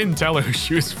 Yeah, I didn't tell her who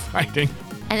she was fighting.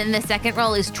 And then the second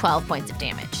roll is 12 points of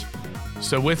damage.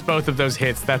 So with both of those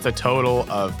hits, that's a total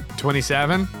of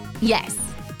 27, Yes.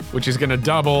 which is gonna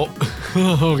double,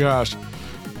 oh gosh,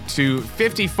 to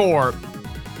 54,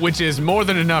 which is more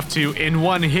than enough to, in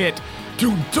one hit,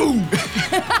 doom, doom,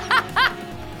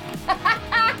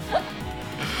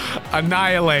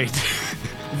 annihilate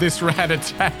this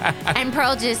Rattata. And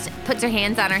Pearl just puts her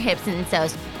hands on her hips and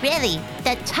says, really,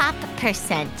 the top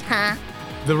percent, huh?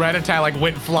 The Rattata like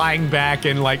went flying back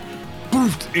and like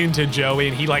boofed into Joey,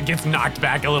 and he like gets knocked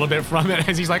back a little bit from it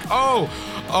as he's like, oh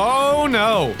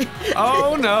no,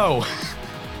 oh no.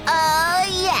 Oh,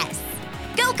 yes.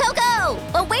 Go, Coco!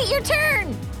 Await your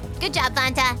turn. Good job,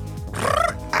 Fanta.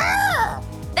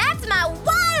 That's my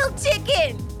wild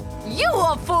chicken. You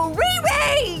are free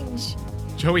range.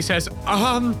 Joey says,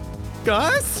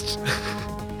 Gust?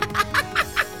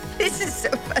 This is so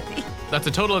funny. That's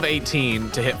a total of 18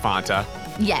 to hit Fanta.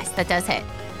 Yes, that does hit.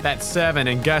 That's 7,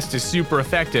 and Gust is super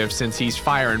effective since he's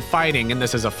fire and fighting, and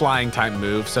this is a flying type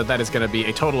move, so that is going to be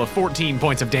a total of 14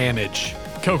 points of damage.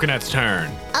 Coconut's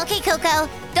turn. Okay, Coco,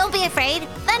 don't be afraid.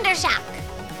 Thundershock.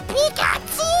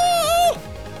 Pikachu!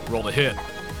 Roll the hit.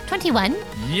 21.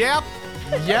 Yep,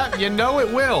 you know it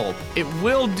will. It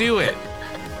will do it.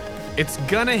 It's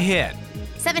gonna hit.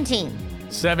 17.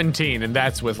 17, and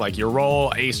that's with like your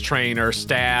roll, ace trainer,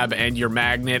 stab, and your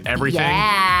magnet, everything.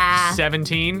 Yeah.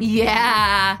 17,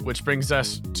 Yeah. which brings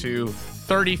us to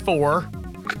 34.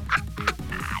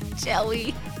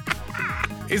 Joey.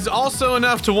 Is also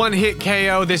enough to one-hit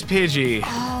KO this Pidgey.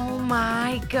 Oh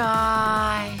my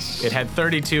gosh. It had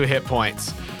 32 hit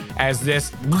points as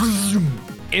this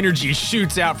energy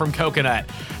shoots out from Coconut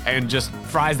and just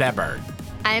fries that bird.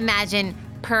 I imagine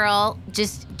Pearl,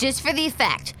 just for the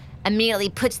effect, immediately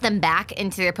puts them back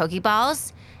into their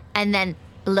Pokeballs and then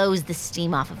blows the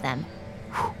steam off of them.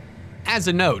 As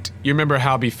a note, you remember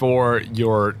how before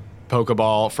your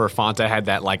Pokeball for Fanta had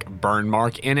that like burn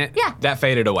mark in it? Yeah. That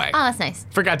faded away. Oh, that's nice.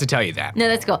 Forgot to tell you that. No,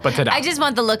 that's cool. But ta-da. I just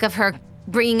want the look of her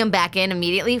bringing them back in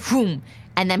immediately, whoom,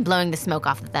 and then blowing the smoke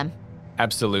off of them.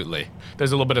 Absolutely.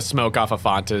 There's a little bit of smoke off of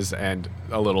Fanta's and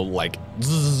a little like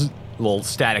zzz, little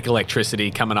static electricity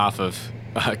coming off of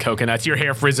Coconuts. Your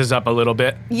hair frizzes up a little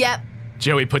bit. Yep.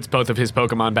 Joey puts both of his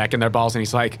Pokemon back in their balls and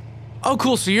he's like, oh,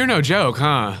 cool, so you're no joke,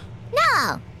 huh?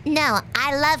 No,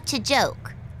 I love to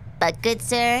joke. But good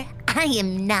sir, I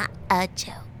am not a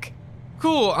joke.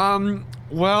 Cool,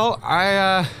 well,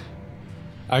 I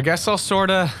guess I'll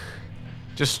sorta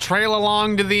just trail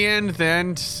along to the end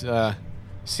then,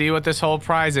 see what this whole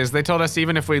prize is. They told us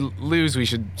even if we lose, we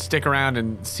should stick around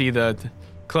and see the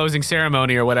closing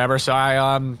ceremony or whatever, so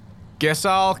I, guess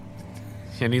I'll...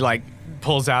 And he, like,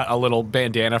 pulls out a little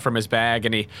bandana from his bag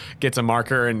and he gets a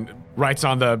marker and writes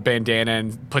on the bandana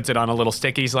and puts it on a little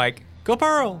stick. He's like, go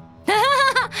Pearl!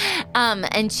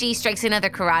 And she strikes another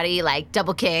karate, like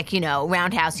double kick,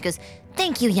 roundhouse. She goes,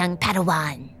 thank you, young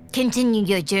Padawan. Continue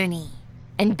your journey.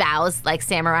 And bows, like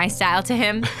samurai style to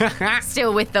him.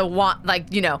 Still with the,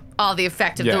 all the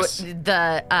effect of Yes.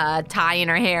 the tie in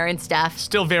her hair and stuff.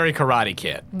 Still very Karate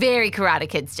Kid. Very Karate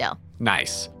Kid still.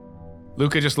 Nice.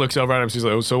 Luca just looks over at him. She's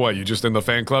like, oh, so what? You just in the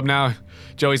fan club now?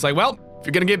 Joey's like, well, if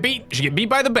you're gonna get beat, you should get beat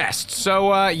by the best.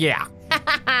 So, yeah.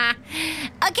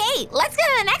 Okay, let's go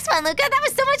to the next one, Luca. That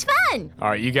was so much fun. All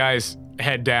right, you guys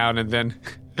head down, and then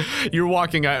you're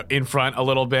walking in front a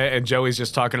little bit, and Joey's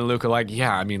just talking to Luca like,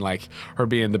 yeah, I mean, like, her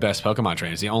being the best Pokemon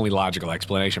trainer is the only logical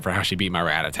explanation for how she beat my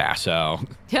Rattata, so...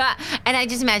 And I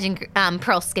just imagine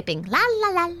Pearl skipping. La, la,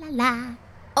 la, la, la.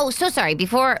 Oh, so sorry.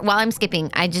 While I'm skipping,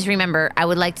 I just remember I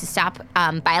would like to stop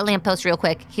by a lamppost real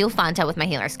quick, heal Fanta with my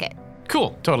healer's kit.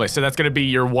 Cool, totally. So that's gonna be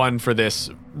your one for this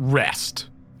rest.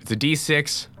 It's a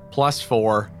D6 plus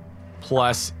 4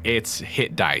 plus its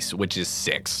hit dice, which is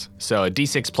 6. So a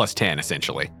D6 plus 10,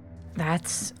 essentially.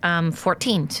 That's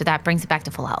 14, so that brings it back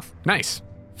to full health. Nice.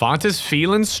 Fanta's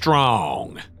feeling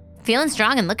strong. Feeling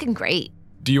strong and looking great.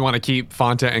 Do you want to keep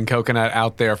Fanta and Coconut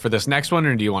out there for this next one,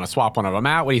 or do you want to swap one of them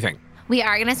out? What do you think? We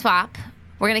are going to swap.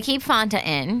 We're going to keep Fanta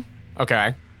in,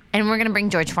 Okay. and we're going to bring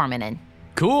George Foreman in.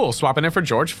 Cool. Swapping in for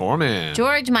George Foreman.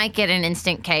 George might get an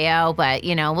instant KO, but,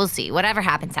 we'll see. Whatever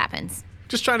happens, happens.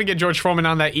 Just trying to get George Foreman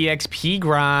on that EXP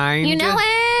grind. You know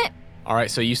it! All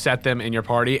right, so you set them in your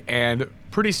party, and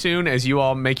pretty soon, as you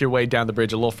all make your way down the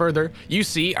bridge a little further, you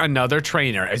see another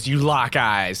trainer as you lock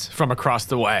eyes from across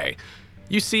the way.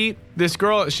 You see this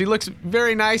girl, she looks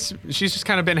very nice. She's just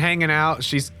kind of been hanging out.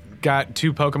 She's got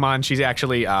 2 Pokemon. She's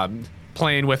actually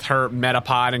playing with her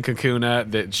Metapod and Kakuna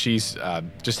that she's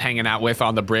just hanging out with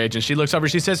on the bridge. And she looks over,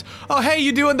 she says, "Oh, hey,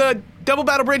 you doing the Double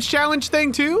Battle Bridge Challenge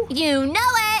thing too?" You know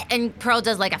it! And Pearl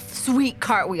does like a sweet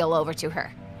cartwheel over to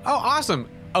her. Oh, awesome.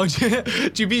 Oh,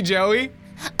 did you beat Joey?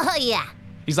 Oh, yeah.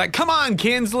 He's like, "Come on,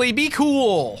 Kinsley, be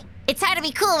cool." It's hard to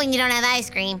be cool when you don't have ice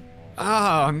cream.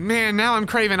 Oh, man, now I'm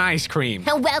craving ice cream.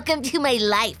 Welcome to my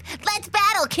life. Let's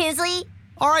battle, Kinsley.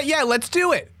 All right, yeah, let's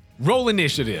do it. Roll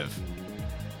initiative.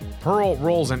 Pearl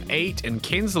rolls an 8 and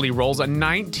Kinsley rolls a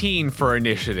 19 for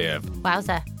initiative.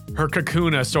 Wowza. Her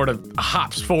Kakuna sort of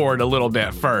hops forward a little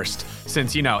bit first,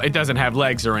 since, it doesn't have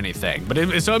legs or anything.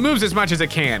 But so it moves as much as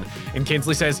it can. And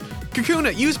Kinsley says,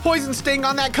 "Kakuna, use Poison Sting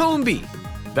on that Combee."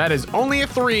 That is only a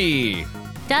 3.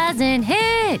 Doesn't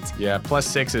hit. Yeah,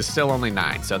 +6 is still only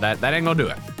 9, so that ain't gonna do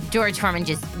it. George Foreman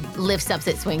just lifts up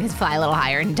its wings, fly a little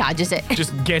higher, and dodges it.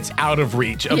 Just gets out of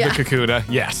reach of the Kakuna.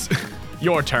 Yes.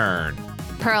 Your turn.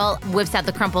 Pearl whips out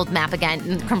the crumpled map again,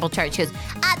 and the crumpled chart. She goes,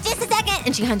 "Just a second,"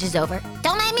 and she hunches over.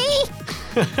 "Don't mind me."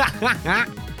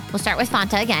 We'll start with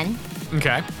Fanta again.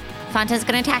 Okay. Fanta's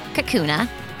gonna attack Kakuna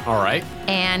All right.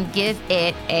 and give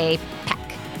it a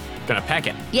peck. Gonna peck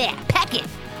it. Yeah, peck it.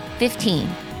 15.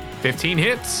 15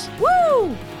 hits.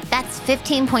 Woo! That's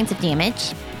 15 points of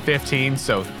damage. 15,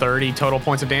 so 30 total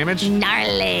points of damage.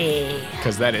 Gnarly.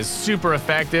 Because that is super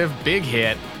effective. Big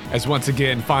hit. As once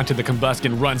again, Fanta the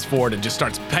Combuskin runs forward and just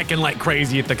starts pecking like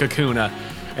crazy at the Kakuna.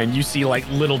 And you see like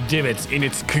little divots in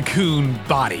its cocoon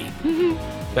body.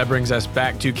 That brings us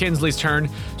back to Kinsley's turn.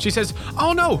 She says,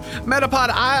 "Oh no, Metapod,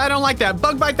 I don't like that.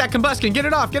 Bug bite that Combuskin. Get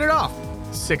it off, get it off."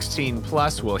 16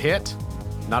 plus will hit.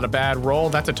 Not a bad roll.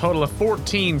 That's a total of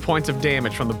 14 points of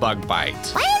damage from the bug bite.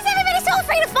 Why is everybody so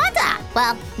afraid of Fanta?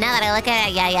 Well, now that I look at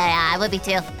it, yeah, I would be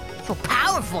too. So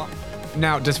powerful.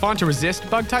 Now, does Fanta resist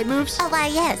bug type moves? Oh, why,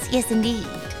 yes indeed.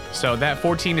 So that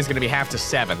 14 is going to be half to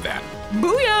 7 then.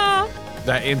 Booyah!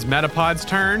 That ends Metapod's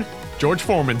turn. George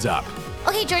Foreman's up.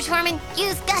 Okay, George Foreman,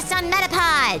 use Gust on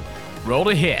Metapod. Roll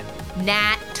to hit.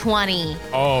 Nat 20.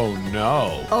 Oh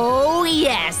no. Oh,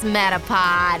 yes,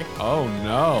 Metapod. Oh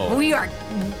no.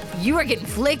 You are getting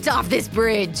flicked off this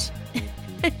bridge.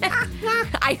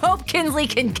 I hope Kinsley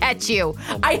can catch you.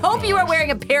 I hope you are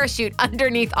wearing a parachute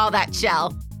underneath all that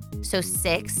shell. So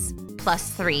 6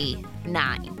 plus 3,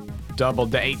 9.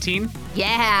 Doubled to 18.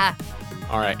 Yeah.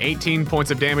 All right, 18 points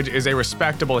of damage is a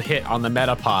respectable hit on the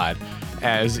Metapod,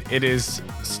 as it is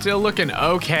still looking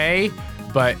okay,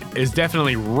 but is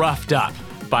definitely roughed up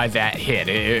by that hit.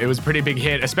 It was a pretty big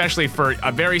hit, especially for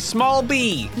a very small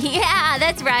bee. Yeah,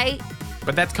 that's right.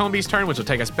 But that's Combee's turn, which will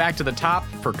take us back to the top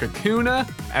for Kakuna,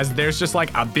 as there's just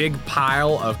like a big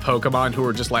pile of Pokemon who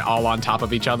are just like all on top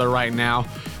of each other right now.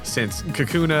 Since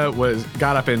Kakuna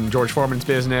got up in George Foreman's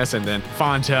business, and then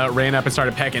Fanta ran up and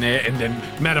started pecking it, and then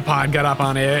Metapod got up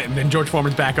on it, and then George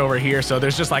Foreman's back over here. So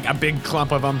there's just like a big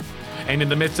clump of them. And in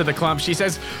the midst of the clump, she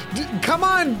says, "Come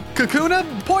on, Kakuna,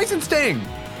 Poison Sting."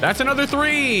 That's another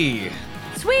 3.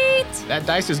 Sweet. That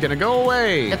dice is gonna go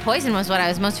away. The poison was what I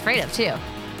was most afraid of, too.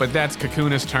 But that's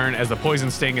Kakuna's turn, as the Poison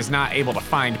Sting is not able to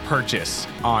find purchase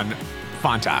on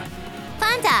Fanta.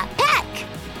 Fanta, peck.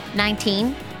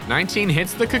 19. 19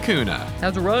 hits the Kakuna.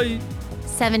 That's right.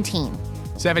 17.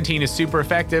 17 is super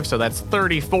effective, so that's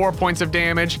 34 points of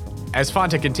damage. As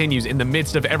Fanta continues in the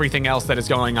midst of everything else that is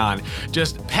going on,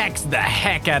 just pecks the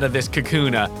heck out of this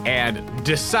Kakuna and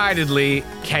decidedly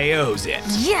KOs it.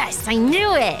 Yes, I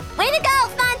knew it. Way to go,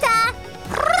 Fanta.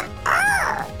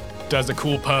 Does a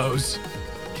cool pose.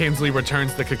 Kinsley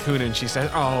returns the Kakuna and she says,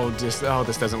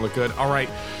 this doesn't look good. All right,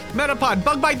 Metapod,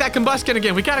 bug bite that Combuskin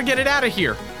again. We gotta get it out of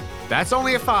here. That's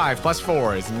only a 5, plus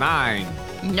 4 is 9.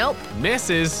 Nope.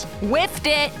 Misses. Whiffed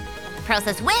it. Pearl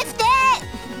says, whiffed it.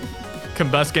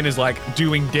 Combuskin is like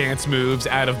doing dance moves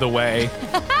out of the way.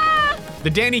 The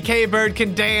Danny K bird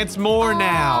can dance more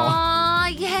now. Aw,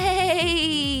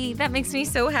 yay. That makes me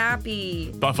so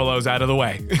happy. Buffalo's out of the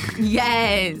way.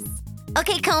 Yes.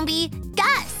 Okay, Combee,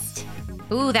 Gust.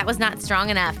 Ooh, that was not strong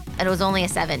enough. It was only a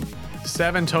 7.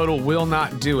 7 total will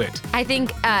not do it. I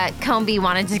think Comby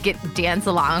wanted to dance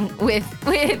along with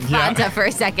Fanta for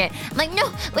a second. I'm like,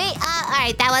 no, wait, all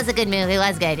right, that was a good move. It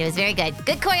was good. It was very good.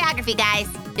 Good choreography, guys.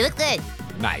 You look good.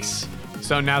 Nice.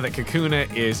 So now that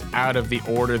Kakuna is out of the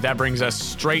order, that brings us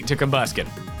straight to Combuskin.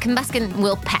 Combuskin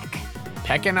will peck.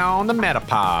 Pecking on the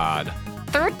Metapod.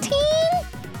 13?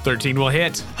 13 will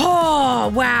hit.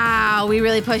 Oh, wow. We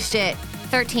really pushed it.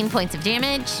 13 points of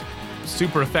damage.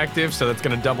 Super effective, so that's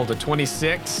going to double to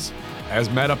 26, as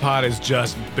Metapod is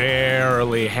just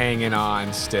barely hanging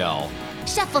on still.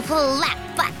 Shuffle, full lap,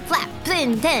 flap, flap,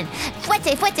 blin, din.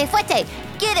 Fuete, fuete, fuete.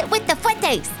 Get it with the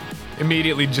fuetes.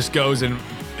 Immediately just goes and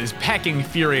is pecking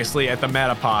furiously at the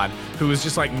Metapod, who is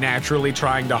just like naturally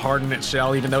trying to harden its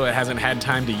shell, even though it hasn't had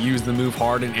time to use the move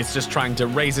harden. It's just trying to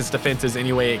raise its defenses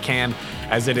any way it can,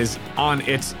 as it is on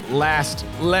its last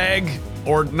leg,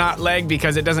 or not leg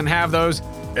because it doesn't have those,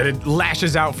 and it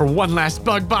lashes out for one last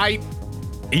bug bite.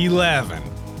 11.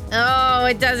 Oh,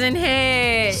 it doesn't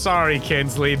hit. Sorry,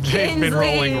 Kinsley. They've been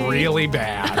rolling really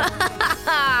bad.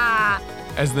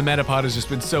 As the Metapod has just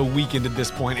been so weakened at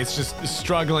this point, it's just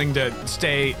struggling to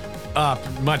stay up,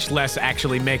 much less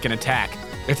actually make an attack.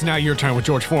 It's now your turn with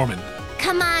George Foreman.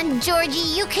 Come on,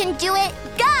 Georgie, you can do it.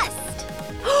 Gust!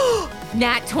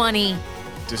 Nat 20.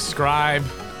 Describe,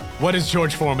 what does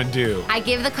George Foreman do? I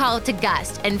give the call to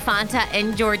Gust, and Fanta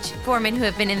and George Foreman, who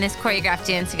have been in this choreographed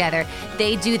dance together,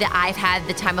 they do the I've had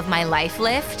the time of my life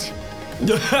lift. And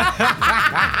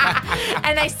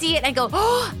I see it and I go,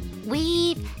 oh,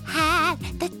 we've had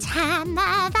the time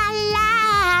of our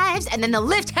lives. And then the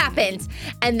lift happens.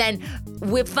 And then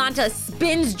Fanta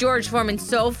spins George Foreman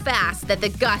so fast that the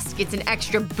Gust gets an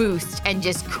extra boost and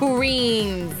just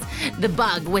careens the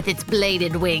bug with its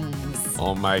bladed wings.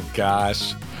 Oh my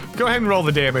gosh. Go ahead and roll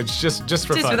the damage, just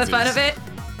for Just for the fun of it?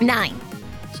 9.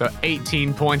 So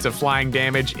 18 points of flying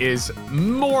damage is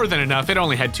more than enough. It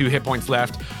only had 2 hit points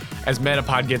left, as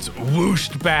Metapod gets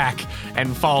whooshed back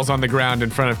and falls on the ground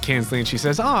in front of Kinsley, and she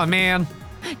says, "Oh man."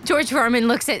 George Foreman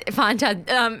looks at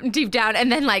Fanta deep down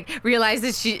and then like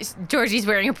realizes Georgie's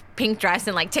wearing a pink dress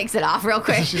and like takes it off real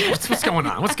quick. What's going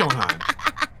on? What's going on?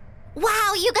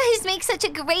 Wow, you guys make such a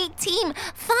great team.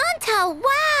 Fanta,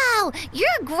 wow, you're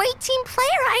a great team player.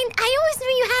 I always knew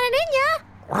you had it in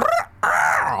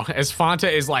ya. As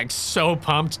Fanta is like so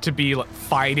pumped to be like,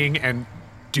 fighting and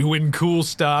doing cool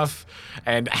stuff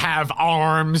and have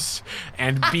arms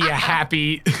and be a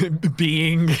happy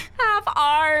being. Have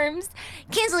arms.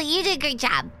 Kinsley, you did a great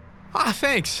job. Ah,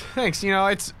 thanks. You know,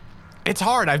 it's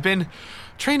hard. I've been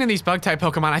training these bug-type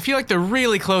Pokemon. I feel like they're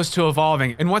really close to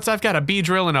evolving. And once I've got a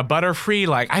Beedrill and a Butterfree,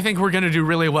 like, I think we're gonna do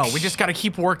really well. We just gotta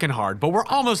keep working hard. But we're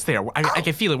almost there. I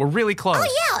can feel it. We're really close.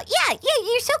 Oh, yeah,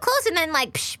 you're so close. And then,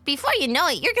 like, before you know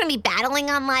it, you're gonna be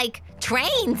battling on, like,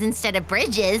 trains instead of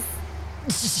bridges.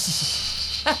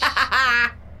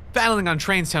 Battling on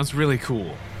trains sounds really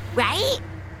cool. Right?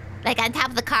 Like, on top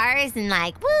of the cars and,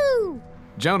 like, woo!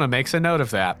 Jonah makes a note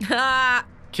of that.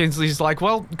 Kinsley's like,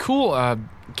 well, cool.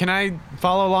 Can I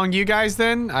follow along you guys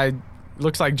then?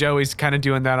 Looks like Joey's kind of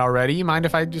doing that already. You mind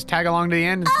if I just tag along to the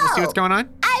end and see what's going on?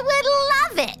 I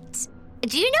would love it.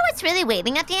 Do you know what's really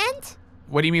waiting at the end?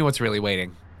 What do you mean what's really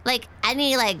waiting? Like,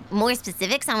 any, like, more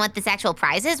specifics on what this actual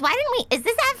prize is? Why didn't we, is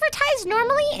this advertised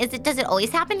normally? Does it always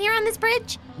happen here on this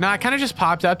bridge? No, it kind of just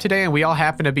popped up today and we all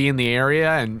happened to be in the area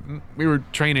and we were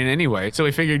training anyway. So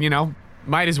we figured,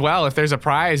 might as well. If there's a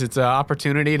prize, it's an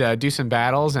opportunity to do some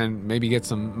battles and maybe get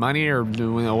some money or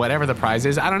whatever the prize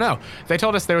is. I don't know. They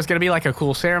told us there was going to be like a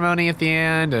cool ceremony at the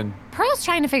end and... Pearl's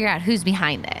trying to figure out who's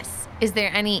behind this. Is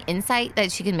there any insight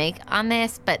that she can make on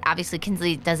this? But obviously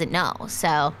Kinsley doesn't know,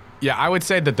 so... Yeah, I would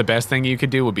say that the best thing you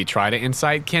could do would be try to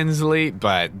incite Kinsley,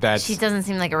 but that's... She doesn't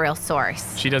seem like a real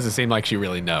source. She doesn't seem like she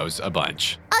really knows a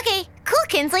bunch. Okay, cool,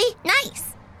 Kinsley.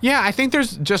 Nice. Yeah, I think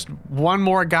there's just one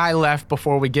more guy left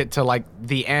before we get to, like,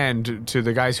 the end, to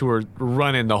the guys who are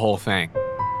running the whole thing.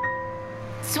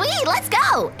 Sweet, let's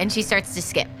go! And she starts to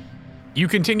skip. You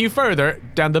continue further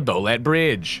down the Bolet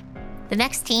Bridge. The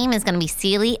next team is going to be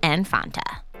Seely and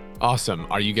Fanta. Awesome.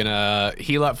 Are you going to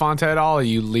heal up Fanta at all, or are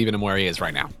you leaving him where he is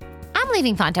right now? I'm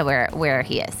leaving Fanta where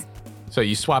he is. So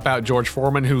you swap out George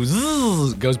Foreman,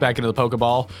 who goes back into the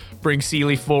Pokeball, bring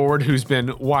Seely forward, who's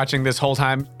been watching this whole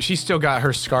time. She's still got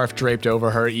her scarf draped over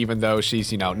her, even though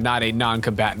she's, not a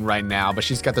non-combatant right now, but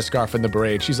she's got the scarf in the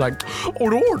braid. She's like,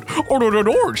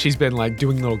 Ord. She's been like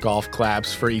doing little golf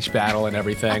claps for each battle and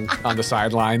everything on the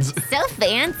sidelines. So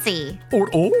fancy.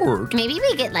 Ord. Maybe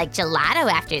we get like gelato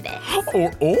after this.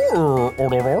 Ord.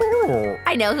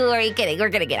 I know, who are you kidding? We're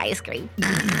gonna get ice cream.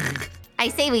 I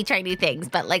say we try new things,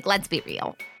 but like, let's be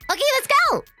real. Okay, let's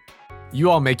go. You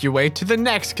all make your way to the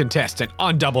next contestant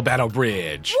on Double Battle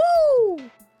Bridge. Woo!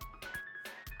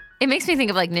 It makes me think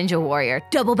of like Ninja Warrior.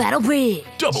 Double Battle Bridge.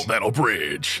 Double Battle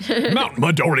Bridge. Mount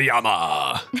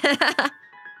Midoriyama.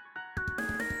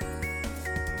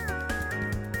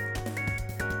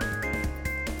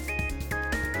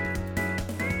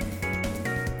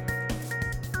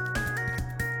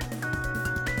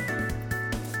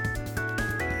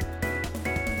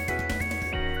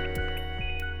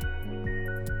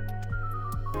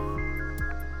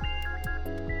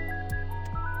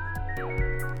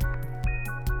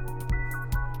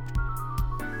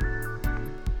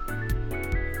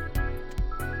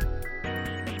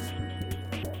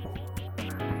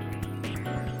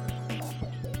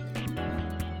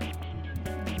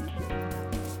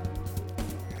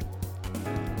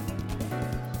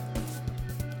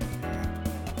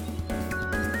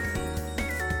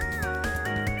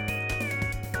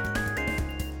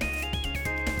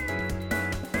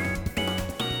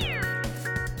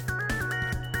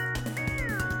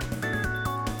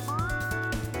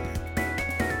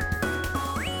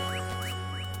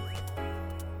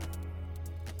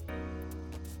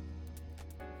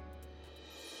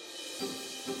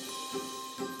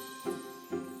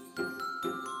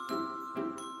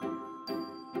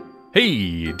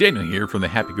 Hey, Daniel here from the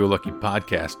Happy Go Lucky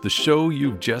Podcast. The show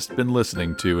you've just been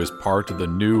listening to is part of the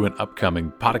new and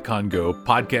upcoming Podicon Go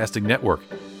podcasting network.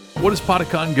 What is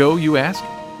Podicon Go, you ask?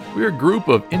 We're a group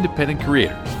of independent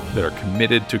creators that are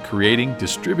committed to creating,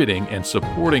 distributing, and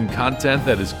supporting content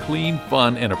that is clean,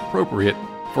 fun, and appropriate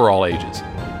for all ages.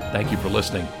 Thank you for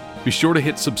listening. Be sure to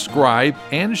hit subscribe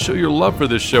and show your love for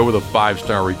this show with a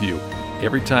 5-star review.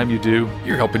 Every time you do,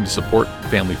 you're helping to support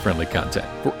family-friendly content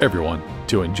for everyone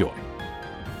to enjoy.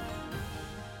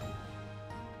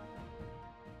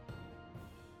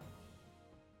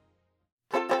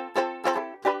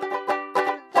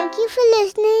 Thank you for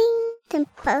listening to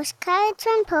Postcards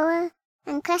from Pearl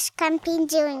and Chris Camping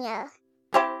Jr.